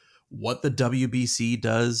information, but what the WBC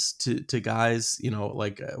does to guys,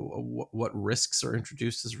 what risks are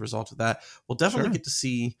introduced as a result of that. We'll definitely get to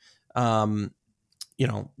see, some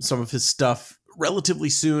of his stuff relatively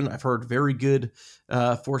soon. I've heard very good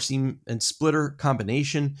four seam and splitter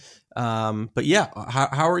combination. But yeah,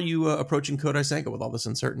 how are you approaching Kodai Senga with all this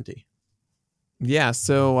uncertainty? Yeah,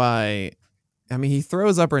 so he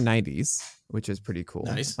throws upper 90s, which is pretty cool.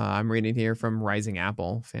 Nice. I'm reading here from Rising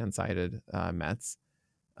Apple, fan-sided Mets.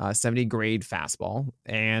 70 grade fastball,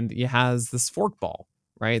 and he has this fork ball,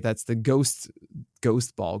 right? That's the ghost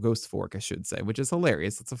fork, I should say, which is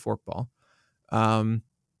hilarious. It's a fork ball. But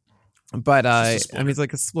it's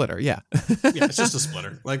like a splitter, yeah. Yeah, it's just a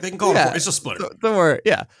splitter. Like they can call it. It's a splitter. Don't worry.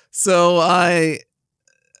 Yeah. So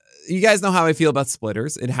you guys know how I feel about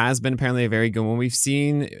splitters. It has been apparently a very good one. We've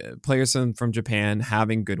seen players from Japan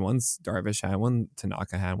having good ones. Darvish had one.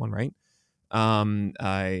 Tanaka had one, right?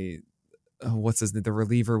 The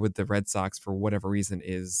reliever with the Red Sox for whatever reason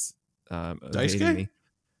is evading me.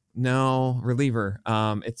 No, reliever.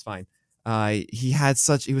 It's fine. He was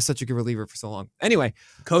such a good reliever for so long. Anyway,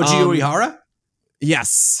 Koji Uehara?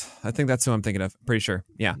 Yes. I think that's who I'm thinking of. Pretty sure.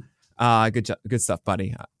 Yeah. Good stuff,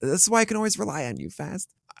 buddy. This is why I can always rely on you,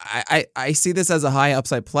 Fast. I see this as a high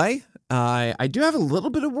upside play. I do have a little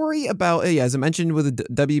bit of worry about, as I mentioned with the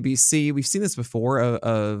WBC, we've seen this before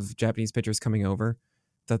of Japanese pitchers coming over,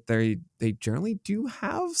 that they generally do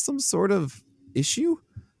have some sort of issue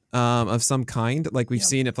of some kind. Like we've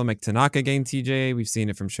seen it from like Tanaka getting TJ. We've seen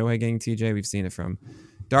it from Shohei getting TJ. We've seen it from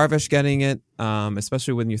Darvish getting it,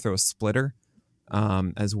 especially when you throw a splitter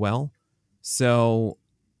as well. So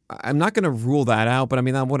I'm not going to rule that out, but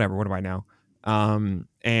whatever. What do I know?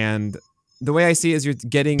 And the way I see it is you're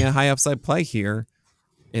getting a high upside play here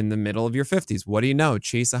in the middle of your 50s. What do you know?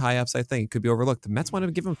 Chase a high upside thing. It could be overlooked. The Mets want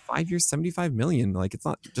to give him 5 years, $75 million. Like it's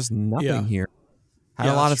not just nothing here. Had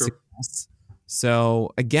a lot of success.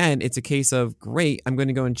 So again, it's a case of great. I'm going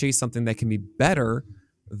to go and chase something that can be better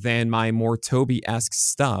than my more Toby-esque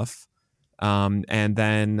stuff. And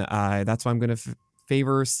then that's why I'm going to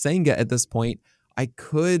favor Senga at this point. I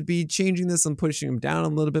could be changing this and pushing him down a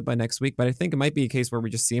little bit by next week, but I think it might be a case where we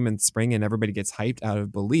just see him in spring and everybody gets hyped out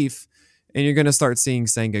of belief, and you're going to start seeing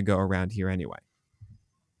Senga go around here anyway.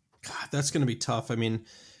 God, that's going to be tough. I mean,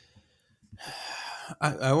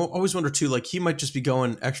 I always wonder too, like he might just be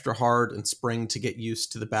going extra hard in spring to get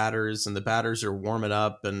used to the batters, and the batters are warming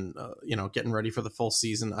up and, getting ready for the full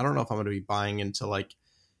season. I don't know if I'm going to be buying into like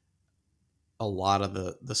a lot of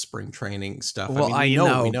the spring training stuff. Well, we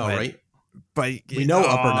know, right? But we know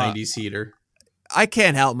upper 90s heater. I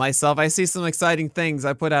can't help myself. I see some exciting things.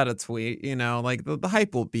 I put out a tweet, like the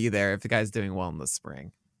hype will be there if the guy's doing well in the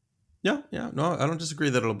spring. Yeah. No, I don't disagree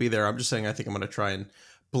that it'll be there. I'm just saying I think I'm going to try and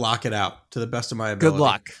block it out to the best of my ability. Good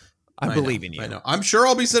luck. I believe in you. I know. I'm sure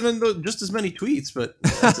I'll be sending just as many tweets, but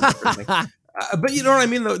that's a different thing. But you know what I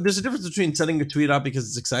mean? Though, there's a difference between sending a tweet out because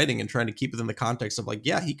it's exciting and trying to keep it in the context of like,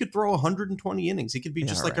 yeah, he could throw 120 innings. He could be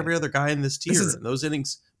just like every other guy in this tier. And those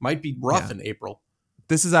innings might be rough in April.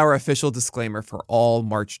 This is our official disclaimer for all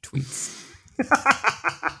March tweets.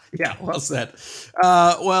 Yeah, well said.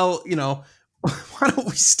 Well, why don't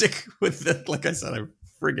we stick with it? Like I said, I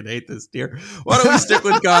friggin' hate this tier. Why don't we stick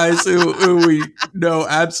with guys who we know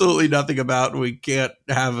absolutely nothing about and we can't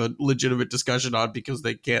have a legitimate discussion on because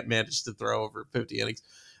they can't manage to throw over 50 innings.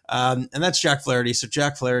 And that's Jack Flaherty. So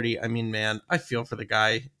Jack Flaherty, I mean, man, I feel for the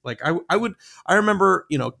guy. Like I remember,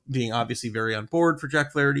 being obviously very on board for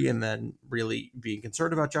Jack Flaherty and then really being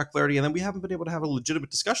concerned about Jack Flaherty. And then we haven't been able to have a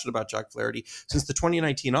legitimate discussion about Jack Flaherty since the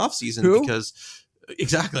 2019 offseason because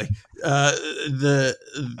exactly. The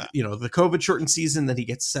COVID shortened season that he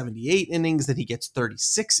gets 78 innings, that he gets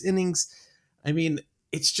 36 innings. I mean,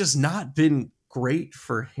 it's just not been great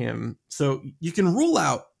for him. So you can rule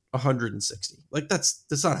out 160. Like that's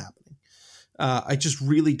not happening. I just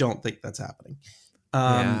really don't think that's happening.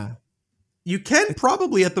 You can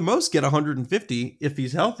probably at the most get 150 if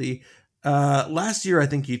he's healthy. Last year, I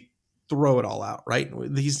think he throw it all out, right? I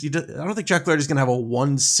don't think Jack Flaherty's going to have a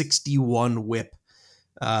 161 whip.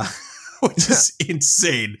 Which is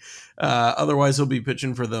insane. Otherwise, he'll be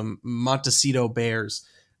pitching for the Montecito Bears.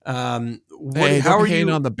 How are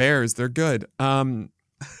you on the Bears? They're good.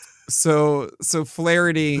 So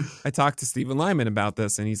Flaherty, I talked to Stephen Lyman about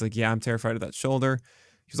this, and he's like, "Yeah, I'm terrified of that shoulder."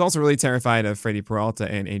 He was also really terrified of Freddie Peralta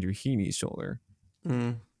and Andrew Heaney's shoulder.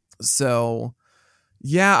 So,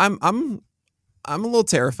 yeah, I'm a little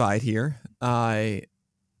terrified here.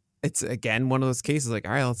 It's again one of those cases like,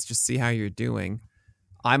 all right, let's just see how you're doing.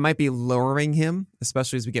 I might be lowering him,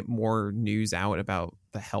 especially as we get more news out about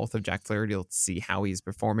the health of Jack Flaherty. Let's see how he's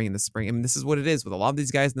performing in the spring. I mean, this is what it is with a lot of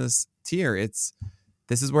these guys in this tier.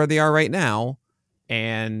 This is where they are right now.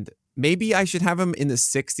 And maybe I should have him in the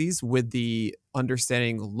 60s with the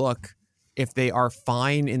understanding, look, if they are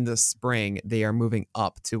fine in the spring, they are moving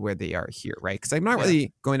up to where they are here, right? Because I'm not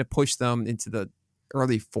really going to push them into the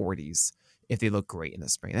early 40s if they look great in the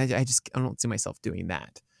spring. I don't see myself doing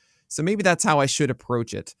that. So maybe that's how I should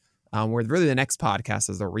approach it. Where really the next podcast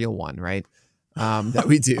is the real one, right? That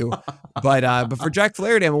we do. But for Jack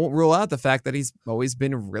Flaherty, I won't rule out the fact that he's always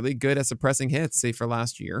been really good at suppressing hits, say for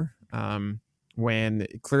last year, when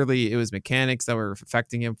clearly it was mechanics that were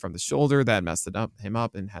affecting him from the shoulder that messed him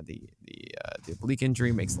up and had the oblique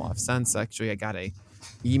injury. Makes a lot of sense. Actually, I got a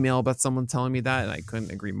email about someone telling me that, and I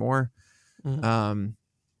couldn't agree more.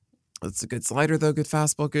 It's a good slider, though. Good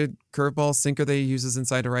fastball, good curveball, sinker that he uses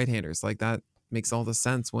inside of right-handers. Like that makes all the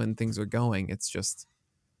sense when things are going. It's just,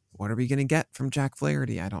 what are we going to get from Jack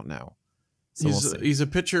Flaherty? I don't know. So he's a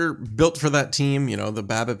pitcher built for that team. The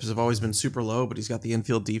BABIPs have always been super low, but he's got the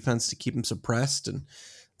infield defense to keep him suppressed. And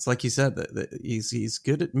it's like you said, that he's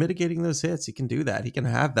good at mitigating those hits. He can do that. He can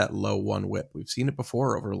have that low one whip. We've seen it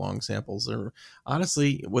before over long samples. Or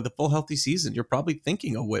honestly, with a full healthy season, you're probably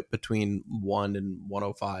thinking a whip between 1 and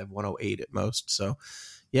 105, 108 at most. So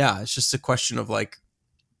yeah, it's just a question of like,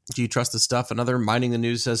 do you trust the stuff? Another Mining the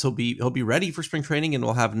News says he'll be ready for spring training and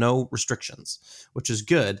will have no restrictions, which is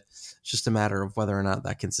good. It's just a matter of whether or not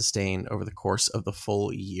that can sustain over the course of the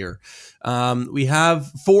full year. We have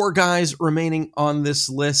 4 guys remaining on this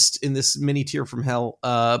list in this mini tier from hell.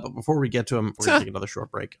 But before we get to them, we're going to take another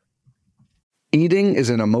short break. Eating is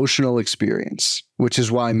an emotional experience, which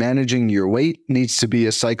is why managing your weight needs to be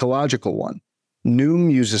a psychological one.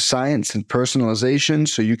 Noom uses science and personalization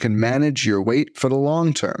so you can manage your weight for the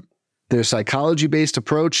long term. Their psychology-based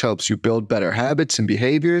approach helps you build better habits and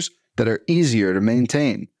behaviors that are easier to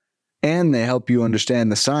maintain. And they help you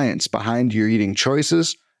understand the science behind your eating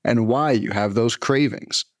choices and why you have those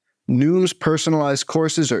cravings. Noom's personalized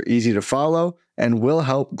courses are easy to follow and will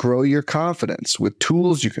help grow your confidence with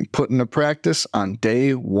tools you can put into practice on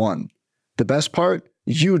day one. The best part?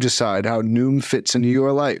 You decide how Noom fits into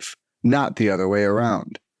your life. not the other way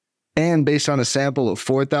around. And based on a sample of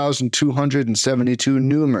 4,272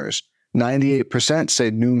 Noomers, 98%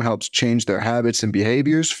 say Noom helps change their habits and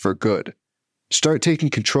behaviors for good. Start taking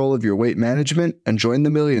control of your weight management and join the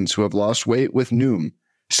millions who have lost weight with Noom.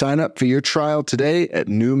 Sign up for your trial today at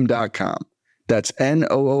Noom.com. That's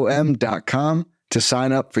Noom.com to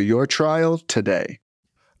sign up for your trial today.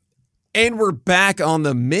 And we're back on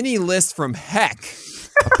the mini list from Heck,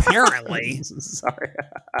 apparently. Sorry.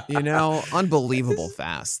 Unbelievable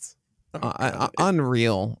fast.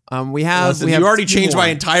 Unreal. We Listen, have you already changed my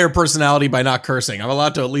entire personality by not cursing. I'm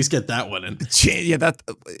allowed to at least get that one in. Yeah, that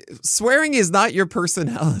swearing is not your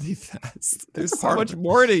personality. There's so much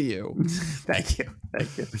more to you. Thank you.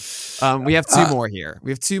 We have two more here.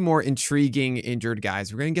 We have two more intriguing injured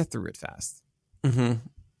guys. We're gonna get through it fast. Mm-hmm.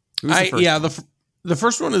 The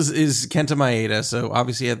first one is Kenta Maeda. So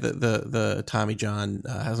obviously, the Tommy John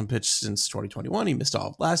hasn't pitched since 2021. He missed all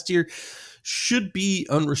of last year. Should be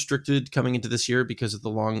unrestricted coming into this year because of the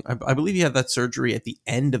long. I believe he had that surgery at the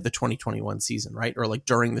end of the 2021 season, right, or like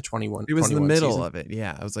during the 21. It was in the middle of it.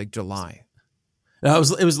 Yeah, it was like July. No, it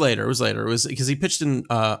was later. It was because he pitched in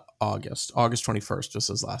August 21st was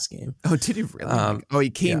his last game. Oh, did he really? He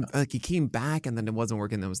came he came back and then it wasn't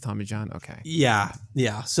working. That was Tommy John. Okay. Yeah.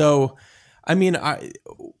 So, I mean,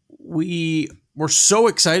 we were so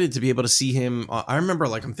excited to be able to see him. I remember,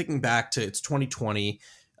 I'm thinking back to it's 2020.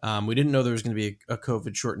 We didn't know there was going to be a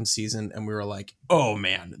COVID shortened season, and we were like, oh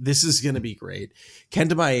man, this is going to be great.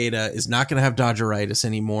 Kenta Maeda is not going to have Dodgeritis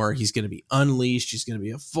anymore. He's going to be unleashed. He's going to be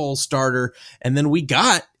a full starter. And then we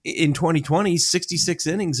got in 2020, 66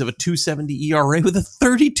 innings of a 2.70 ERA with a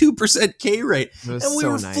 32% K rate. And we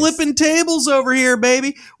were flipping tables over here,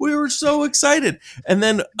 baby. We were so excited. And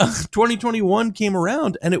then 2021 came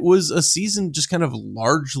around, and it was a season just kind of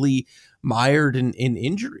largely mired in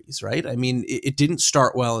injuries, right? I mean, it didn't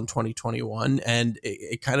start well in 2021, and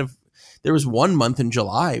it kind of, there was 1 month in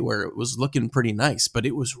July where it was looking pretty nice, but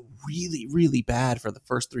it was really, really bad for the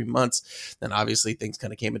first 3 months. Then obviously things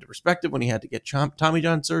kind of came into perspective when he had to get Tommy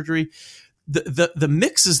John surgery. The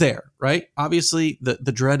mix is there, right? Obviously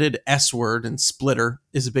the dreaded S word and splitter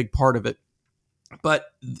is a big part of it,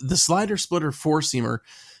 but the slider, splitter, four-seamer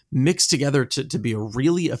mixed together to be a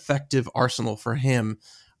really effective arsenal for him.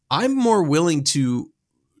 I'm more willing to,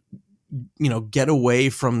 get away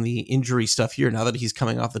from the injury stuff here now that he's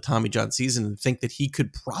coming off the Tommy John season and think that he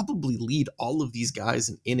could probably lead all of these guys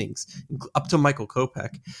in innings up to Michael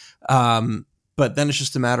Kopech. But then it's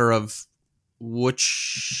just a matter of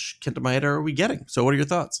which Kenta Maeda are we getting? So what are your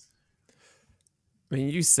thoughts? I mean,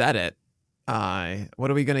 you said it.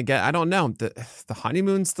 What are we going to get? I don't know. The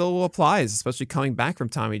honeymoon still applies, especially coming back from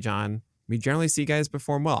Tommy John. We generally see guys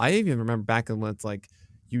perform well. I even remember back when it's like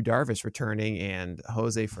Yu Darvish returning and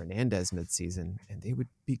Jose Fernandez midseason, and they would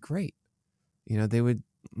be great. They would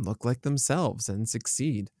look like themselves and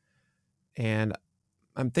succeed. And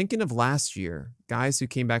I'm thinking of last year, guys who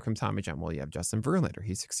came back from Tommy John. Well, you have Justin Verlander.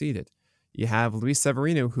 He succeeded. You have Luis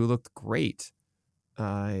Severino, who looked great.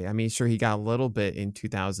 Sure, he got a little bit in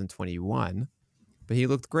 2021, but he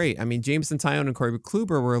looked great. I mean, Jameson Taillon and Corey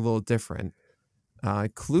Kluber were a little different.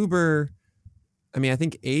 Kluber, I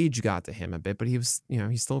think age got to him a bit, but he was,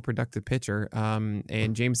 he's still a productive pitcher.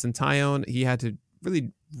 And Jameson Taillon, he had to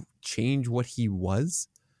really change what he was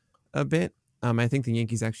a bit. I think the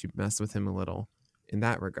Yankees actually messed with him a little in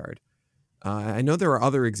that regard. I know there are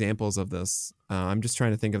other examples of this. I'm just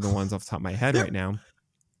trying to think of the ones off the top of my head right now.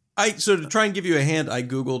 So to try and give you a hand, I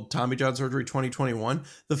Googled Tommy John surgery 2021.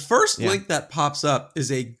 The first link that pops up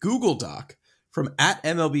is a Google Doc from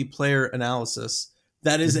 @MLB Player Analysis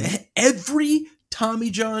that is every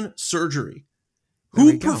Tommy John surgery,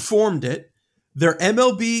 who performed it, their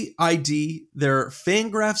MLB ID, their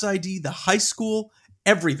Fangraphs ID, the high school,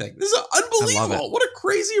 everything. This is unbelievable. What a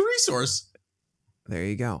crazy resource. There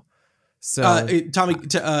you go. So Tommy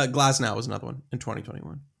Glasnow was another one in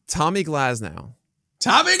 2021. Tommy Glasnow.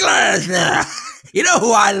 You know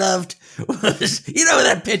who I loved?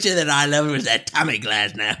 That pitcher that I loved was that Tommy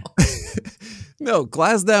Glasnow. No,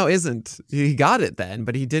 Glasnow isn't. He got it then,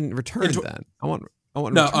 but he didn't return then. I want. No,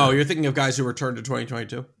 return. You're thinking of guys who returned to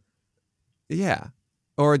 2022. Yeah,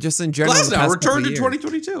 or just in general. Glasnow returned to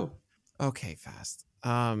 2022. Okay, fast.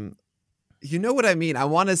 You know what I mean? I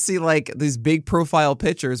want to see these big profile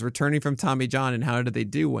pitchers returning from Tommy John, and how did they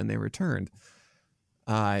do when they returned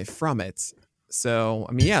from it? So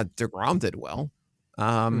DeGrom did well.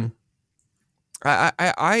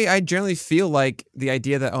 I generally feel like the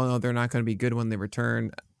idea that, they're not going to be good when they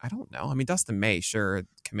return. I don't know. I mean, Dustin May, sure,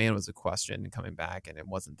 command was a question coming back and it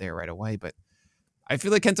wasn't there right away, but I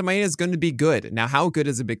feel like Kenta Maeda is going to be good. Now, how good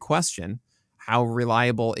is a big question. how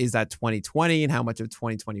reliable is that 2020 and how much of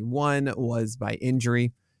 2021 was by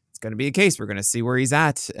injury. It's going to be a case. We're going to see where he's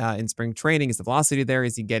at in spring training. Is the velocity there?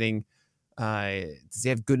 Is he getting, does he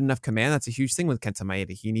have good enough command? That's a huge thing with Kenta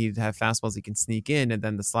Maeda. He needed to have fastballs he can sneak in, and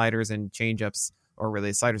then the sliders and changeups, or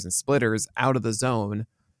really sliders and splitters out of the zone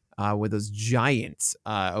with those giant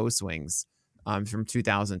O swings from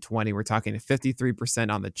 2020. We're talking a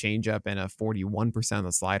 53% on the changeup and a 41% on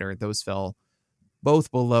the slider. Those fell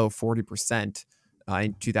both below 40%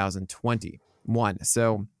 in 2021.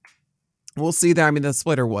 So we'll see there. I mean, the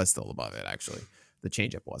splitter was still above it, actually. The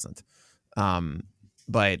changeup wasn't.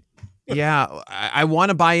 But yeah, I want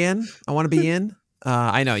to buy in. I want to be in.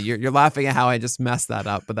 I know you're laughing at how I just messed that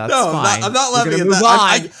up, but that's fine. I'm not laughing at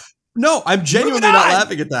that. I'm genuinely not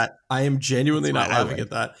laughing at that. I am genuinely not laughing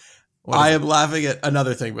at that. I am laughing at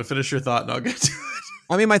another thing, but finish your thought and I'll get to it.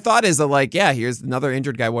 I mean, my thought is that, like, yeah, here's another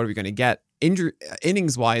injured guy. What are we going to get?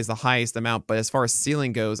 Innings-wise, the highest amount, but as far as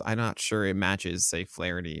ceiling goes, I'm not sure it matches, say,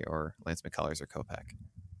 Flaherty or Lance McCullers or Kopech.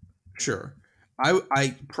 Sure.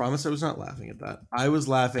 I promise I was not laughing at that. I was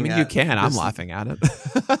laughing at... you can. I'm laughing at it.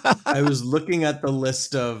 I was looking at the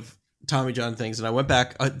list of Tommy John things, and I went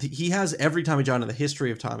back. He has every Tommy John in the history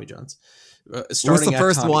of Tommy Johns. What's the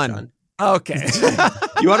first Tommy one? John. Okay.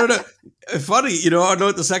 You want to know? Funny, I know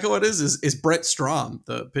what the second one is Brett Strom,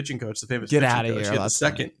 the pitching coach, the famous Get pitching out of coach. here. He had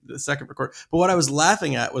the second record. But what I was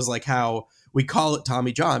laughing at was like how we call it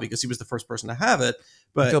Tommy John because he was the first person to have it.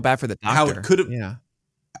 But I feel bad for the doctor. How it could have, yeah.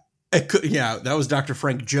 That was Dr.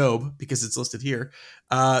 Frank Jobe because it's listed here.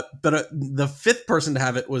 But the fifth person to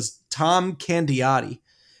have it was Tom Candiotti.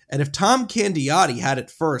 And if Tom Candiotti had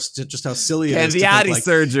it first, just how silly it is. Candiotti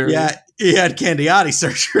surgery. Yeah, he had Candiotti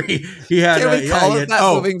surgery. He had. Can we call it that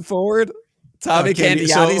moving forward? Tommy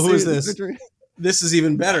Candiotti surgery. This is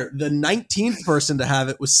even better. The 19th person to have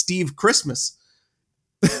it was Steve Christmas.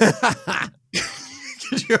 Could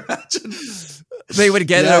you imagine? They would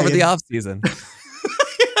get it over the offseason.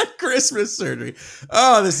 Christmas surgery.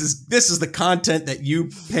 Oh, this is the content that you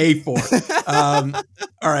pay for.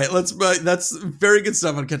 All right, that's very good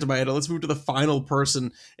stuff on Kenta Maeda. Let's move to the final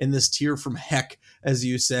person in this tier from heck, as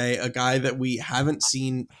you say, a guy that we haven't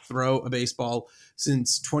seen throw a baseball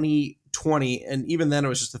since 2020, and even then it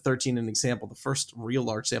was just a 13 inning sample. The first real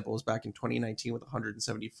large sample was back in 2019 with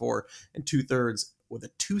 174 and 2/3 with a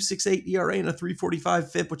 2.68 ERA and a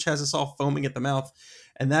 3.45 FIP, which has us all foaming at the mouth.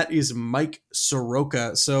 And that is Mike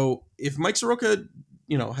Soroka. So if Mike Soroka,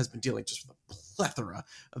 has been dealing just with a plethora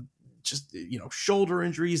of just, shoulder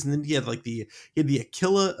injuries, and then he had the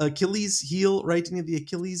Achilles heel, right? Didn't he have the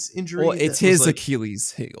Achilles injury? Well, it's his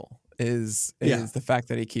Achilles heel is the fact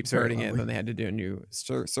that he keeps hurting it, and then they had to do a new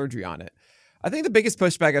surgery on it. I think the biggest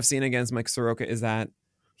pushback I've seen against Mike Soroka is that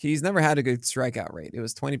he's never had a good strikeout rate. It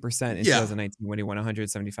was 20% in 2019 when he went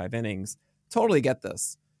 175 innings. Totally get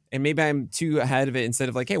this. And maybe I'm too ahead of it instead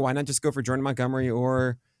of like, hey, why not just go for Jordan Montgomery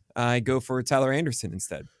or go for Tyler Anderson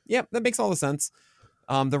instead? Yep, that makes all the sense.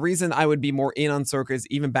 The reason I would be more in on Soroka is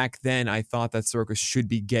even back then, I thought that Soroka should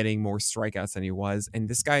be getting more strikeouts than he was. And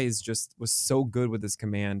this guy was so good with his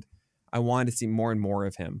command. I wanted to see more and more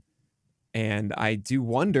of him. And I do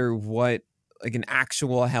wonder what like an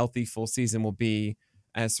actual healthy full season will be,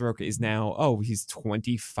 as Soroka is now, he's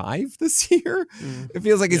 25 this year. It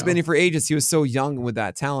feels like he's been here for ages. He was so young with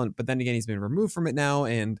that talent, but then again, he's been removed from it now,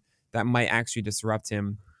 and that might actually disrupt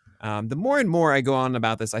him. The more and more I go on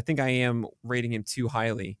about this, I think I am rating him too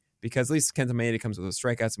highly, because at least Kenta Maeda comes with those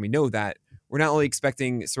strikeouts, and we know that we're not only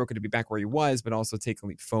expecting Soroka to be back where he was, but also take a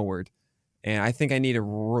leap forward. And I think I need to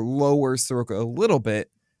lower Soroka a little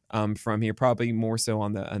bit from here, probably more so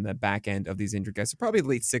on the back end of these injured guys. So probably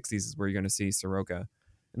late 60s is where you're going to see Soroka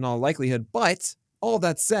in all likelihood. But all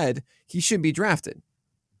that said, he should be drafted.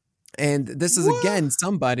 And this is, again,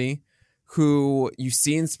 somebody who you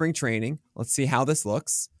see in spring training. Let's see how this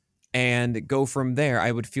looks and go from there.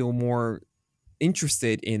 I would feel more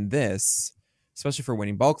interested in this, especially for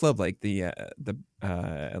winning ball club like the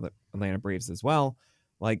Atlanta Braves as well.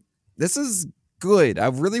 Like, this is good. I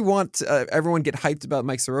really want everyone get hyped about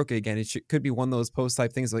Mike Soroka again. It could be one of those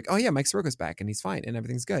post-type things like, oh yeah, Mike Soroka's back and he's fine and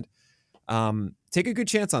everything's good. Take a good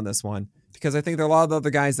chance on this one, because I think there are a lot of other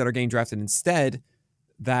guys that are getting drafted instead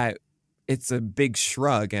that it's a big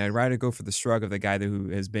shrug, and I'd rather go for the shrug of the guy who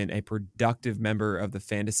has been a productive member of the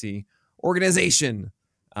fantasy organization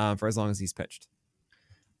for as long as he's pitched.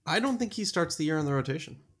 I don't think he starts the year in the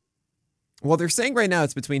rotation. Well, they're saying right now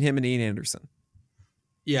it's between him and Ian Anderson.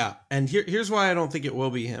 Yeah, and here's why I don't think it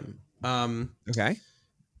will be him. Okay.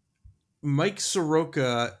 Mike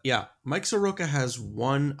Soroka has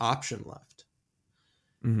one option left.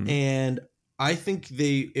 Mm-hmm. And I think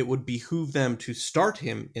it would behoove them to start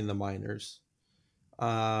him in the minors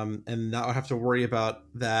and now I have to worry about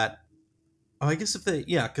that. Oh, I guess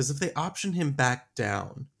because if they option him back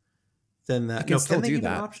down, then that can they even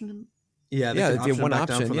that. option him? Yeah, they can if you option one him back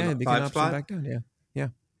option, down for the they 5 can option spot. back down.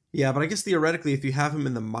 Yeah, but I guess theoretically, if you have him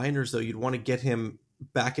in the minors, though, you'd want to get him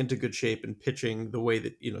back into good shape and pitching the way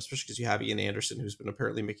that, especially because you have Ian Anderson, who's been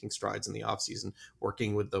apparently making strides in the offseason,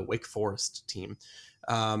 working with the Wake Forest team.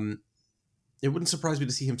 It wouldn't surprise me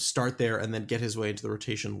to see him start there and then get his way into the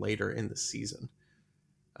rotation later in the season,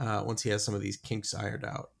 once he has some of these kinks ironed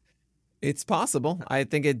out. It's possible. I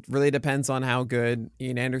think it really depends on how good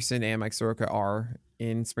Ian Anderson and Mike Soroka are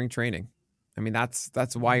in spring training. I mean, that's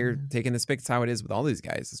why you're taking this pick. It's how it is with all these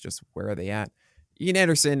guys. It's just, where are they at? Ian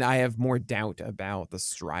Anderson, I have more doubt about the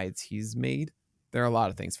strides he's made. There are a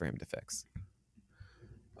lot of things for him to fix.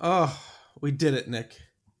 Oh, we did it, Nick.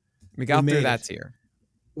 We got through that tier.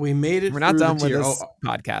 We made it. We're not done with this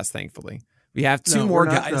podcast, thankfully. We have two more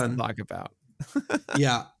guys to talk about.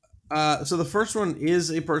 Yeah. So the first one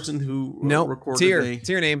is a person who recorded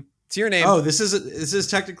tier name. Oh, this is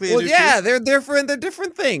technically a new tier? They're different. They're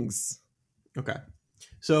different things. Okay.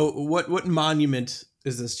 So what monument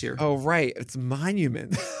is this tier? Oh, right. It's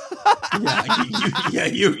monument.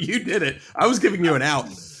 You did it. I was giving you an out.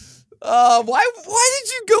 Why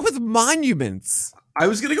did you go with monuments? I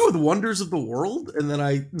was going to go with Wonders of the World, and then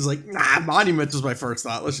I was like, nah, Monument was my first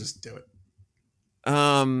thought. Let's just do it.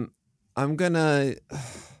 I'm going to...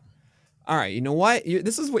 All right, you know what?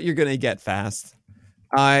 This is what you're going to get, Fast.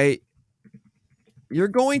 You're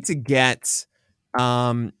going to get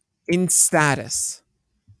In Status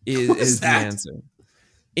is the answer.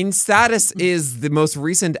 In Status is the most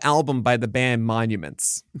recent album by the band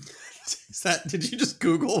Monuments. Did you just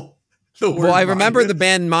Google the word Well, I remember Monument? the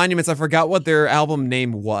band Monuments. I forgot what their album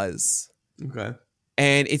name was. Okay.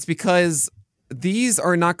 And it's because these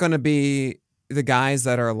are not going to be the guys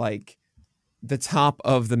that are like the top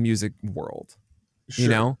of the music world,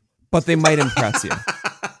 sure. But they might impress you.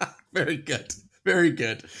 Very good. Very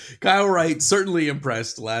good. Kyle Wright certainly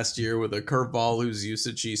impressed last year with a curveball whose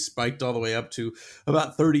usage he spiked all the way up to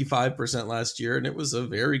about 35% last year, and it was a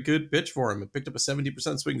very good pitch for him. It picked up a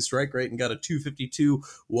 70% swing strike rate and got a 252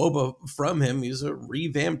 WOBA from him. He's a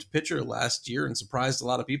revamped pitcher last year and surprised a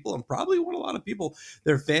lot of people and probably won a lot of people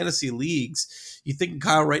their fantasy leagues. You think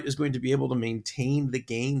Kyle Wright is going to be able to maintain the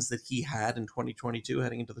gains that he had in 2022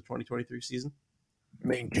 heading into the 2023 season?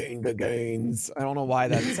 Maintain the gains. I don't know why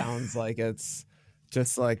that sounds like it's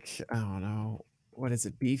just like, I don't know, what is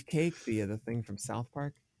it? Beefcake, the thing from South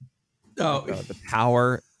Park. Oh, the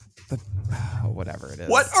power, whatever it is.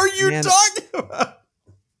 What are you talking about?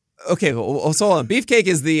 Okay, well, so hold on. Beefcake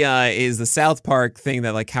is the South Park thing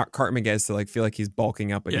that like Cartman gets to like feel like he's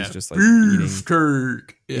bulking up, but he's just like eating.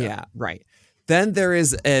 Yeah, right. Then there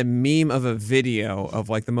is a meme of a video of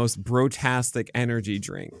like the most brotastic energy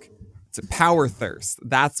drink. It's a Power Thirst.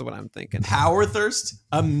 That's what I'm thinking. Power Thirst?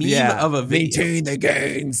 A meme of a video. Maintain the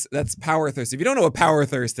gains. That's Power Thirst. If you don't know what Power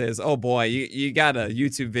Thirst is, oh boy, you got a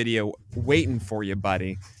YouTube video waiting for you,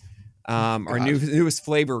 buddy. Our newest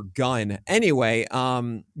flavor, Gun. Anyway,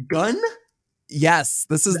 Gun? Yes,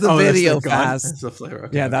 this is the video. Fast. That's the flavor.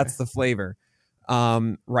 Okay, that's the flavor.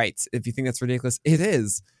 Right. If you think that's ridiculous, it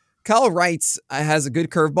is. Kyle Wright has a good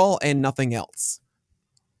curveball and nothing else,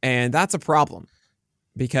 and that's a problem.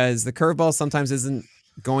 Because the curveball sometimes isn't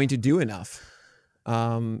going to do enough.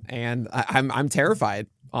 And I'm terrified,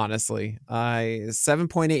 honestly.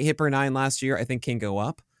 7.8 hit per 9 last year, I think can go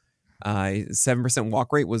up. 7%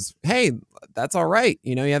 walk rate was, hey, that's all right.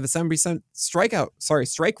 You have a 7%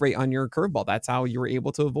 strike rate on your curveball. That's how you were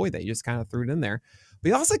able to avoid that. You just kind of threw it in there. But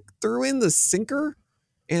he also threw in the sinker,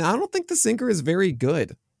 and I don't think the sinker is very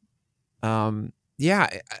good. Yeah,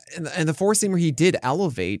 and the four-seamer he did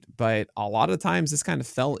elevate, but a lot of times this kind of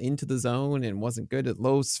fell into the zone and wasn't good at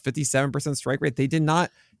low 57% strike rate. They did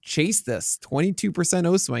not chase this 22%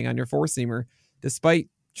 O-swing on your four-seamer, despite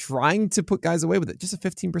trying to put guys away with it. Just a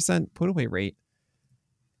 15% put-away rate.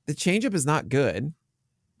 The changeup is not good.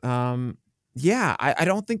 I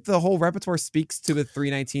don't think the whole repertoire speaks to the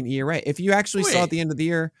 3.19 ERA. If you actually saw at the end of the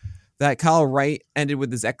year that Kyle Wright ended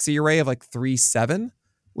with his xERA of like 3.7,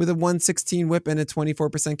 with a 116 whip and a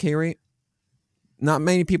 24% K rate, not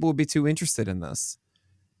many people would be too interested in this.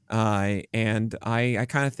 And I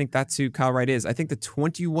kind of think that's who Kyle Wright is. I think the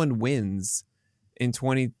 21 wins in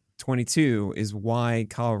 2022 is why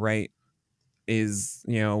Kyle Wright is,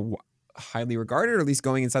 highly regarded, or at least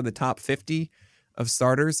going inside the top 50 of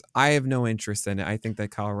starters. I have no interest in it. I think that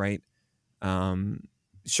Kyle Wright,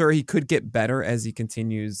 sure, he could get better as he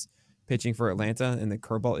continues pitching for Atlanta, and the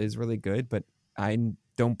curveball is really good, but I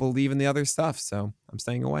don't believe in the other stuff, so I'm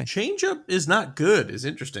staying away. Changeup is not good. Is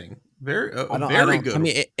interesting. Very good. I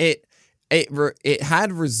mean, it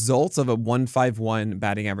had results of a 151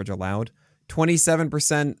 batting average allowed,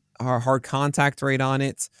 27% hard contact rate on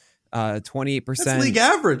it, 28%. That's league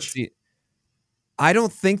average. I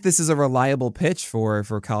don't think this is a reliable pitch for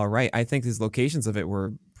Kyle Wright. I think his locations of it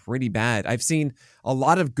were pretty bad. I've seen a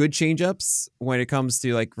lot of good changeups when it comes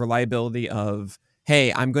to like reliability of,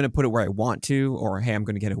 hey, I'm going to put it where I want to, or hey, I'm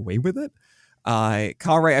going to get away with it.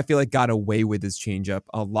 Kyle Wright, I feel like got away with his changeup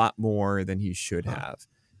a lot more than he should have.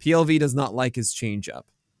 PLV does not like his changeup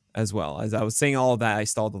as well. As I was saying all of that, I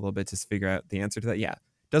stalled a little bit to figure out the answer to that. Yeah,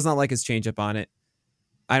 does not like his changeup on it.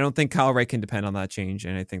 I don't think Kyle Wright can depend on that change,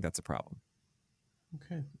 and I think that's a problem.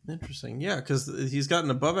 Okay, interesting. Yeah, because he's got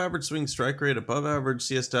an above average swing strike rate, above average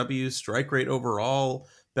CSW, strike rate overall,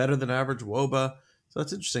 better than average WOBA. So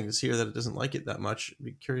that's interesting to hear that it doesn't like it that much. I'd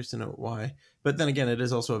be curious to know why. But then again, it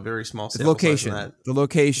is also a very small sample size. The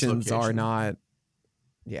locations are not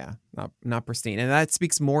pristine. And that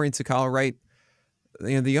speaks more into Kyle Wright,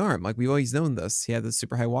 the arm. Like, we've always known this. He had the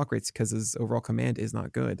super high walk rates because his overall command is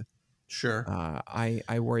not good. Sure.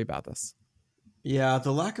 I worry about this. Yeah,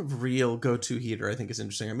 the lack of real go-to heater, I think, is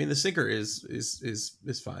interesting. I mean, the sinker is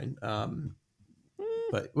fine.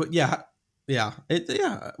 But yeah.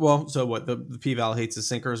 Well, so what? The P-Val hates the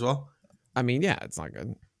sinker as well? I mean, yeah, it's not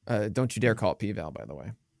good. Don't you dare call it P-Val, by the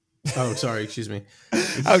way. Oh, sorry. Excuse me.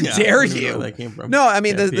 How dare you? Where that came from. No, I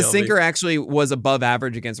mean, the sinker actually was above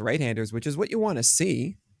average against right-handers, which is what you want to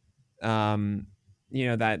see.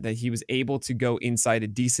 That he was able to go inside a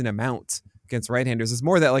decent amount against right-handers. It's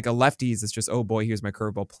more that like a lefties, it's just, oh boy, here's my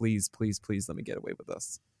curveball. Please, please, please let me get away with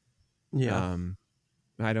this. Yeah.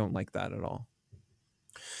 I don't like that at all.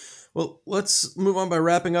 Well, let's move on by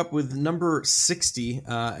wrapping up with number 60,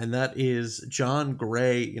 and that is John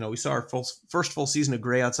Gray. We saw our first full season of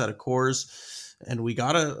Gray outside of Coors, and we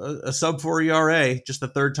got a sub-4 ERA, just the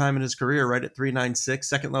third time in his career, right at 3.96,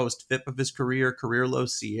 second lowest FIP of his career low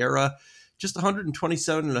Sierra. Just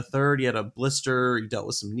 127 and a third. He had a blister. He dealt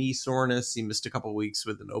with some knee soreness. He missed a couple weeks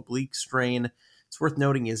with an oblique strain. It's worth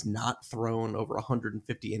noting he has not thrown over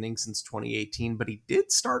 150 innings since 2018, but he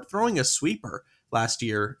did start throwing a sweeper last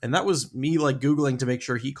year. And that was me Googling to make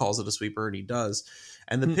sure he calls it a sweeper, and he does.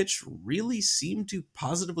 And the pitch really seemed to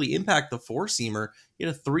positively impact the four-seamer. He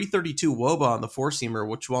had a 332 WOBA on the four-seamer,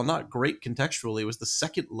 which, while not great contextually, was the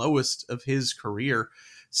second lowest of his career.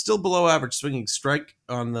 Still below average swinging strike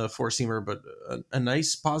on the four-seamer, but a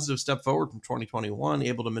nice positive step forward from 2021,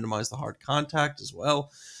 able to minimize the hard contact as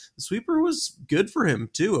well. The sweeper was good for him,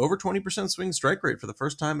 too. Over 20% swing strike rate for the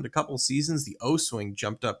first time in a couple of seasons. The O-swing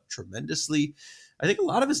jumped up tremendously. I think a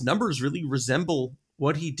lot of his numbers really resemble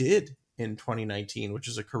what he did in 2019, which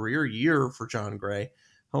is a career year for John Gray.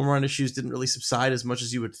 Home run issues didn't really subside as much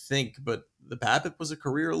as you would think, but the BABIP was a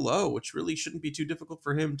career low, which really shouldn't be too difficult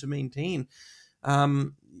for him to maintain.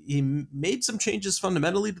 He made some changes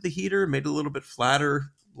fundamentally to the heater, made it a little bit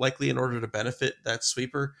flatter, likely in order to benefit that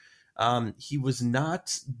sweeper. He was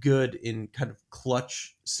not good in kind of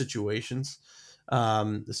clutch situations,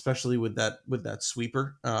 especially with that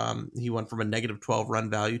sweeper. He went from a negative 12 run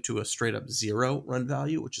value to a straight up 0 run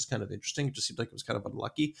value, which is kind of interesting. It just seemed like it was kind of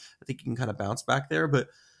unlucky. I think he can kind of bounce back there, but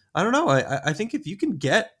I don't know. I think if you can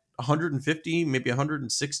get 150, maybe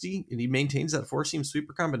 160, and he maintains that four-seam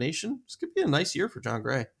sweeper combination, this could be a nice year for John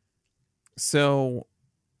Gray. So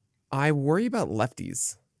I worry about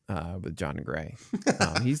lefties with John Gray.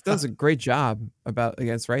 He does a great job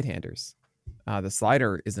against right-handers. The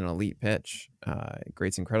slider is an elite pitch. It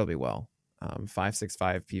grates incredibly well.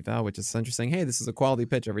 5.65 P-Val, which is interesting. Hey, this is a quality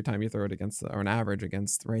pitch every time you throw it against, or an average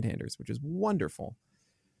against right-handers, which is wonderful.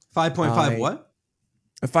 5.5 what?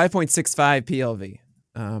 A 5.65 PLV.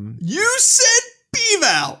 You said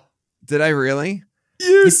P-Val. Did I really?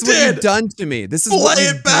 This is what you've done to me. This is what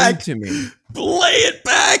you've done to me. Play it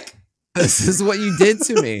back. This is what you did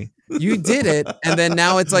to me. You did it, and then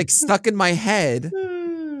now it's like stuck in my head.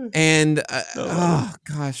 And oh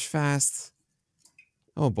gosh, fast.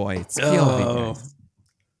 Oh boy, it's PLV.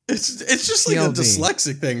 It's just like PLV. A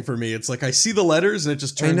dyslexic thing for me. It's like I see the letters and it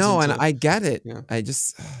just turns. I know, and I get it. Yeah. I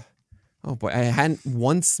just. Oh boy, I hadn't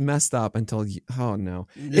once messed up until. Oh no,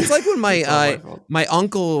 it's like when my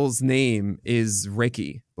uncle's name is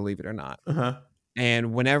Ricky, believe it or not. Uh-huh.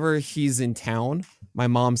 And whenever he's in town, my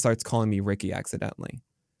mom starts calling me Ricky accidentally.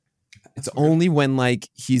 It's only when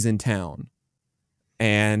he's in town,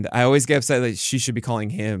 and I always get upset that she should be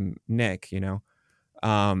calling him Nick.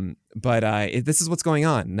 But this is what's going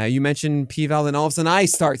on. Now you mentioned P-Val, and all of a sudden I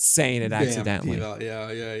start saying it accidentally. P-Val.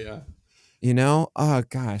 Yeah. Oh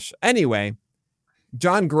gosh. Anyway,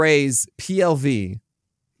 John Gray's PLV,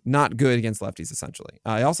 not good against lefties, essentially.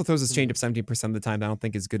 He also throws his changeup 17% of the time. I don't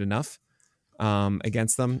think is good enough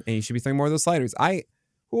against them, and you should be throwing more of those sliders.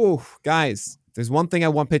 Guys, there's one thing I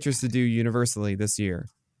want pitchers to do universally this year.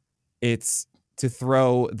 It's to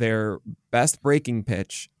throw their best breaking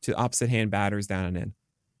pitch to opposite hand batters down and in,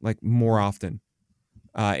 like more often.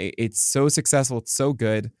 It's so successful. It's so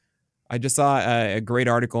good. I just saw a great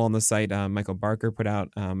article on the site. Michael Barker put out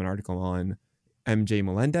an article on MJ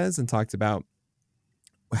Melendez and talked about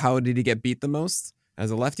how did he get beat the most as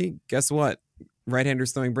a lefty? Guess what?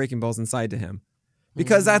 Right-handers throwing breaking balls inside to him,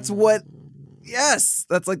 because that's what. Yes,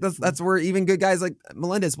 that's where even good guys like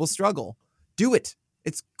Melendez will struggle. Do it.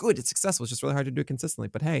 It's good. It's successful. It's just really hard to do it consistently.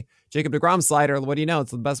 But hey, Jacob deGrom slider, what do you know?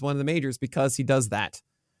 It's the best one in the majors because he does that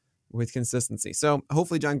with consistency. So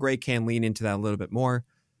hopefully John Gray can lean into that a little bit more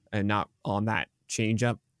and not on that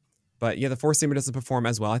changeup. But yeah, the four-seamer doesn't perform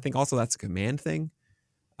as well. I think also that's a command thing.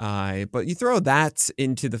 But you throw that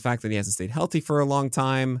into the fact that he hasn't stayed healthy for a long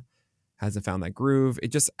time, hasn't found that groove.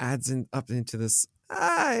 It just adds up into this.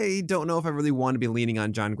 I don't know if I really want to be leaning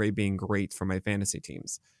on John Gray being great for my fantasy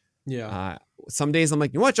teams. Yeah. Some days I'm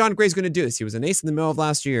like, you know what? John Gray's going to do this. He was an ace in the middle of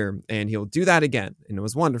last year, and he'll do that again. And it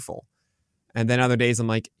was wonderful. And then other days I'm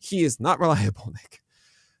like, he is not reliable,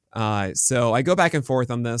 Nick. So I go back and forth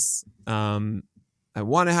on this. I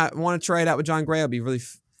want to try it out with John Gray. It'll be really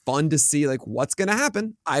fun to see like what's going to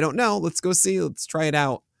happen. I don't know. Let's go see. Let's try it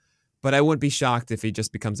out. But I wouldn't be shocked if he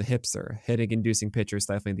just becomes a hipster, hitting-inducing pitcher,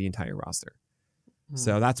 stifling the entire roster.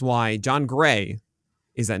 So that's why John Gray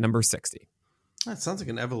is at number 60. That sounds like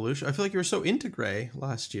an evolution. I feel like you were so into Gray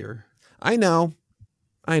last year. I know.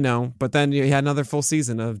 But then you had another full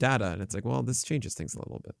season of data, and it's like, well, this changes things a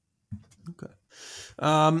little bit. Okay.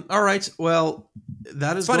 All right. Well,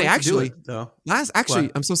 that is funny. Actually, though.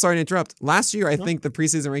 I'm so sorry to interrupt. Last year, I think the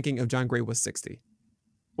preseason ranking of John Gray was 60.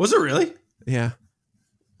 Was it really? Yeah.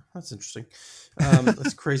 That's interesting.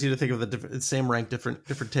 That's crazy to think of the same rank,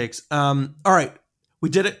 different takes. All right. We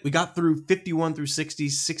did it. We got through 51 through 60,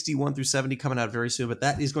 61 through 70 coming out very soon, but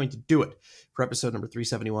that is going to do it for episode number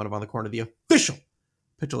 371 of On the Corner, the official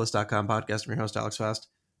PitcherList.com podcast. I'm your host, Alex Fast.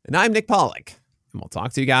 And I'm Nick Pollack. And we'll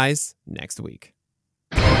talk to you guys next week.